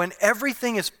moment when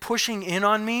everything is pushing in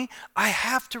on me, I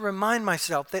have to remind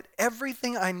myself that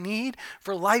everything I need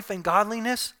for life and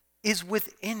godliness is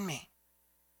within me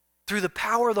through the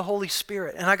power of the Holy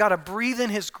Spirit. And I got to breathe in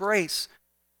his grace.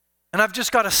 And I've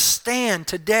just got to stand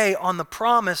today on the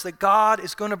promise that God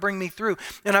is going to bring me through.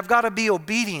 And I've got to be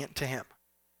obedient to him.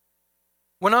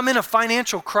 When I'm in a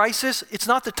financial crisis, it's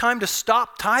not the time to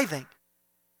stop tithing.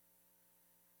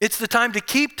 It's the time to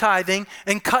keep tithing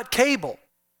and cut cable.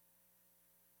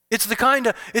 It's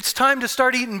time to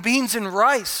start eating beans and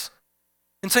rice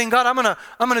and saying, God, I'm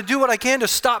gonna do what I can to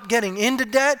stop getting into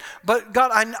debt, but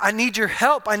God, I need your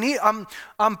help.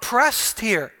 I'm pressed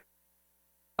here.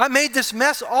 I made this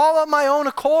mess all on my own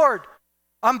accord.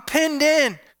 I'm pinned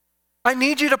in. I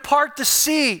need you to part the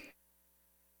sea.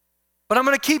 But I'm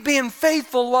going to keep being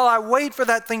faithful while I wait for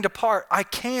that thing to part. I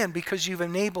can because you've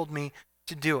enabled me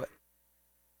to do it.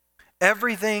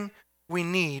 Everything we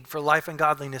need for life and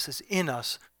godliness is in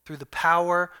us through the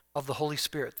power of the Holy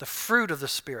Spirit, the fruit of the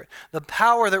Spirit, the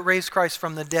power that raised Christ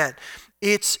from the dead.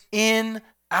 It's in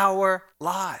our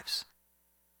lives.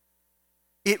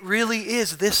 It really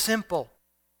is this simple,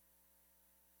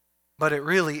 but it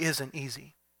really isn't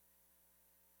easy.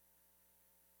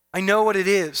 I know what it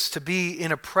is to be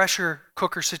in a pressure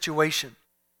cooker situation.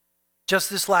 Just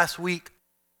this last week,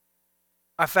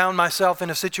 I found myself in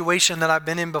a situation that I've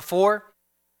been in before,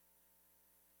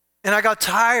 and I got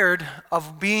tired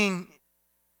of being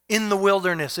in the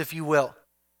wilderness, if you will.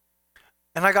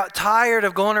 And I got tired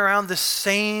of going around the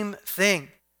same thing.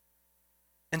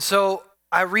 And so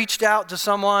I reached out to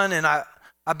someone, and I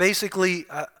basically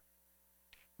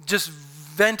just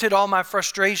vented all my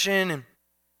frustration,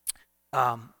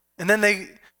 and then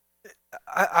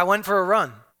I went for a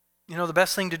run. You know, the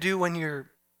best thing to do when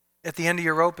you're at the end of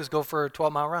your rope is go for a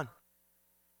 12-mile run.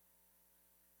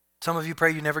 Some of you pray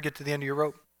you never get to the end of your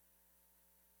rope.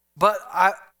 But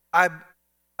I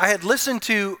had listened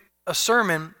to a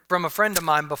sermon from a friend of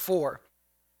mine before,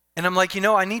 and I'm like,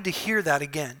 I need to hear that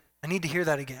again. I need to hear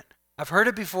that again. I've heard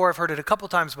it before. I've heard it a couple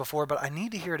times before, but I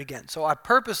need to hear it again. So I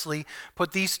purposely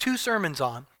put these 2 sermons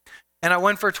on, and I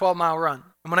went for a 12-mile run.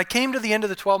 And when I came to the end of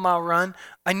the 12-mile run,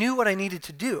 I knew what I needed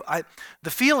to do. The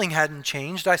feeling hadn't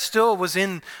changed. I'm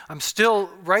still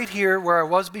right here where I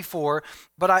was before,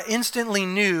 but I instantly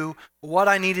knew what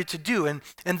I needed to do. And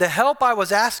the help I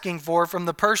was asking for from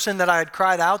the person that I had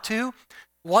cried out to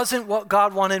wasn't what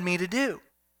God wanted me to do.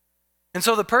 And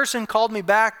so the person called me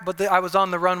back, but I was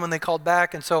on the run when they called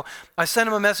back. And so I sent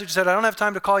him a message, said, I don't have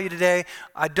time to call you today.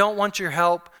 I don't want your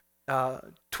help.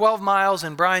 12 miles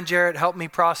and Brian Jarrett helped me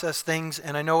process things,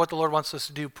 and I know what the Lord wants us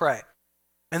to do, pray.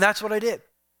 And that's what I did.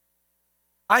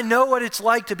 I know what it's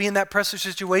like to be in that pressure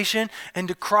situation and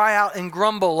to cry out and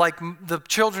grumble like the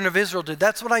children of Israel did.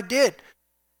 That's what I did.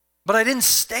 But I didn't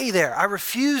stay there. I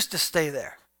refused to stay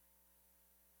there.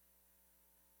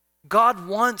 God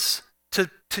wants to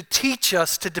teach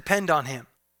us to depend on him.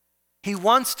 He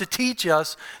wants to teach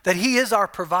us that he is our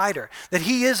provider, that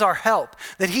he is our help,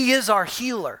 that he is our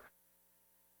healer.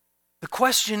 The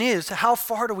question is, how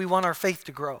far do we want our faith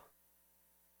to grow?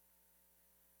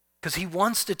 Because he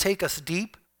wants to take us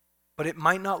deep, but it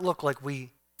might not look like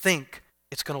we think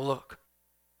it's going to look.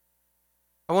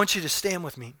 I want you to stand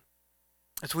with me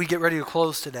as we get ready to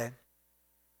close today.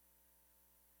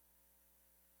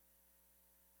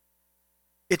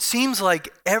 It seems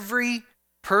like every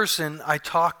person I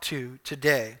talk to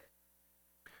today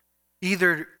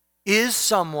either is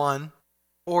someone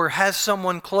or has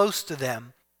someone close to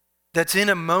them that's in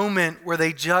a moment where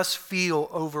they just feel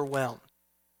overwhelmed.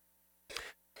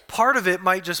 Part of it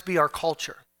might just be our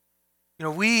culture. You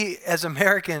know, we as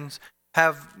Americans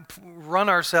have run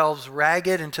ourselves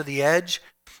ragged and to the edge,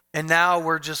 and now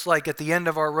we're just like at the end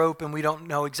of our rope and we don't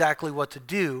know exactly what to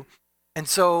do. And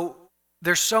so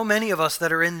there's so many of us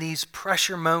that are in these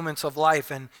pressure moments of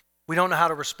life and we don't know how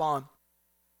to respond.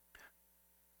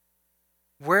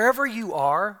 Wherever you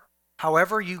are,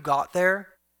 however you got there,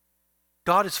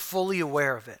 God is fully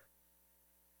aware of it.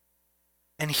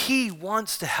 And he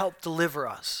wants to help deliver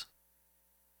us.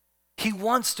 He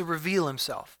wants to reveal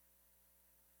himself.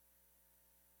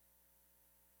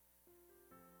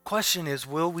 Question is,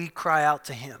 will we cry out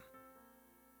to him?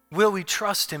 Will we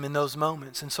trust him in those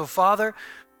moments? And so, Father,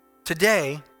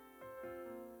 today,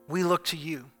 we look to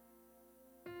you.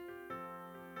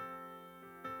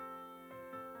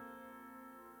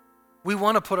 We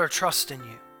want to put our trust in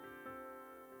you.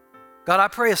 God, I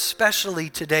pray especially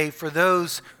today for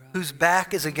those whose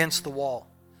back is against the wall.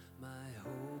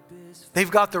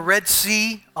 They've got the Red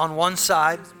Sea on one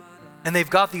side, and they've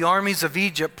got the armies of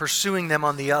Egypt pursuing them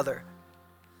on the other.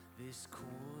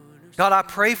 God, I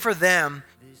pray for them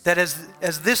that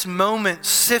as this moment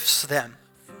sifts them,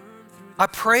 I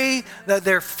pray that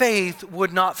their faith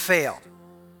would not fail.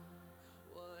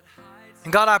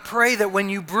 And God, I pray that when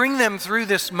you bring them through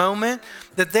this moment,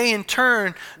 that they in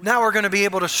turn now are going to be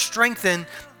able to strengthen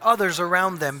others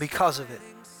around them because of it.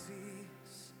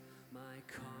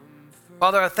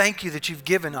 Father, I thank you that you've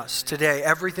given us today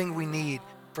everything we need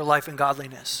for life and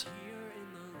godliness.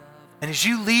 And as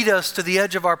you lead us to the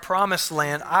edge of our promised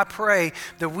land, I pray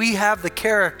that we have the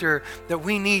character that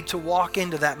we need to walk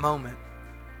into that moment.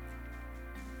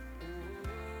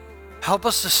 Help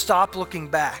us to stop looking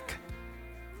back.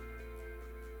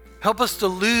 Help us to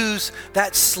lose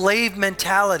that slave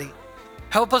mentality.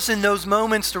 Help us in those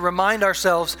moments to remind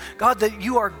ourselves, God, that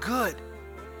you are good.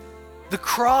 The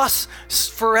cross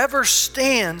forever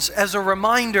stands as a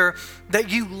reminder that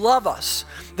you love us,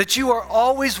 that you are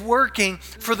always working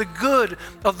for the good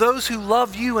of those who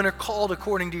love you and are called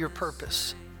according to your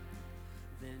purpose.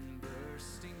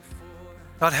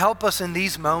 God, help us in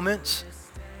these moments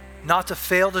not to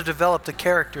fail to develop the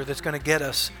character that's going to get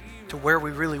us to where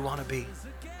we really want to be.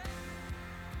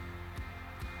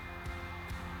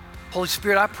 Holy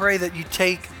Spirit, I pray that you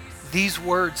take these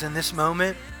words in this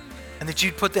moment and that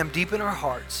you'd put them deep in our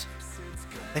hearts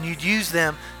and you'd use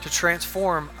them to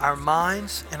transform our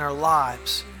minds and our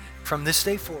lives from this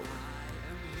day forward.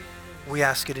 We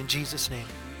ask it in Jesus' name.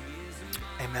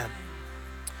 Amen.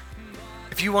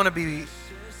 If you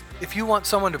want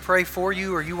someone to pray for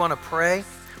you or you want to pray,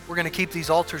 we're going to keep these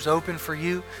altars open for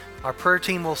you. Our prayer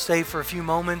team will stay for a few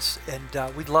moments,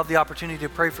 and we'd love the opportunity to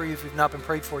pray for you if you've not been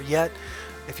prayed for yet.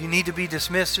 If you need to be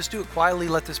dismissed, just do it quietly.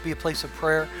 Let this be a place of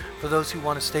prayer for those who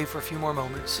want to stay for a few more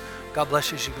moments. God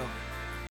bless you as you go.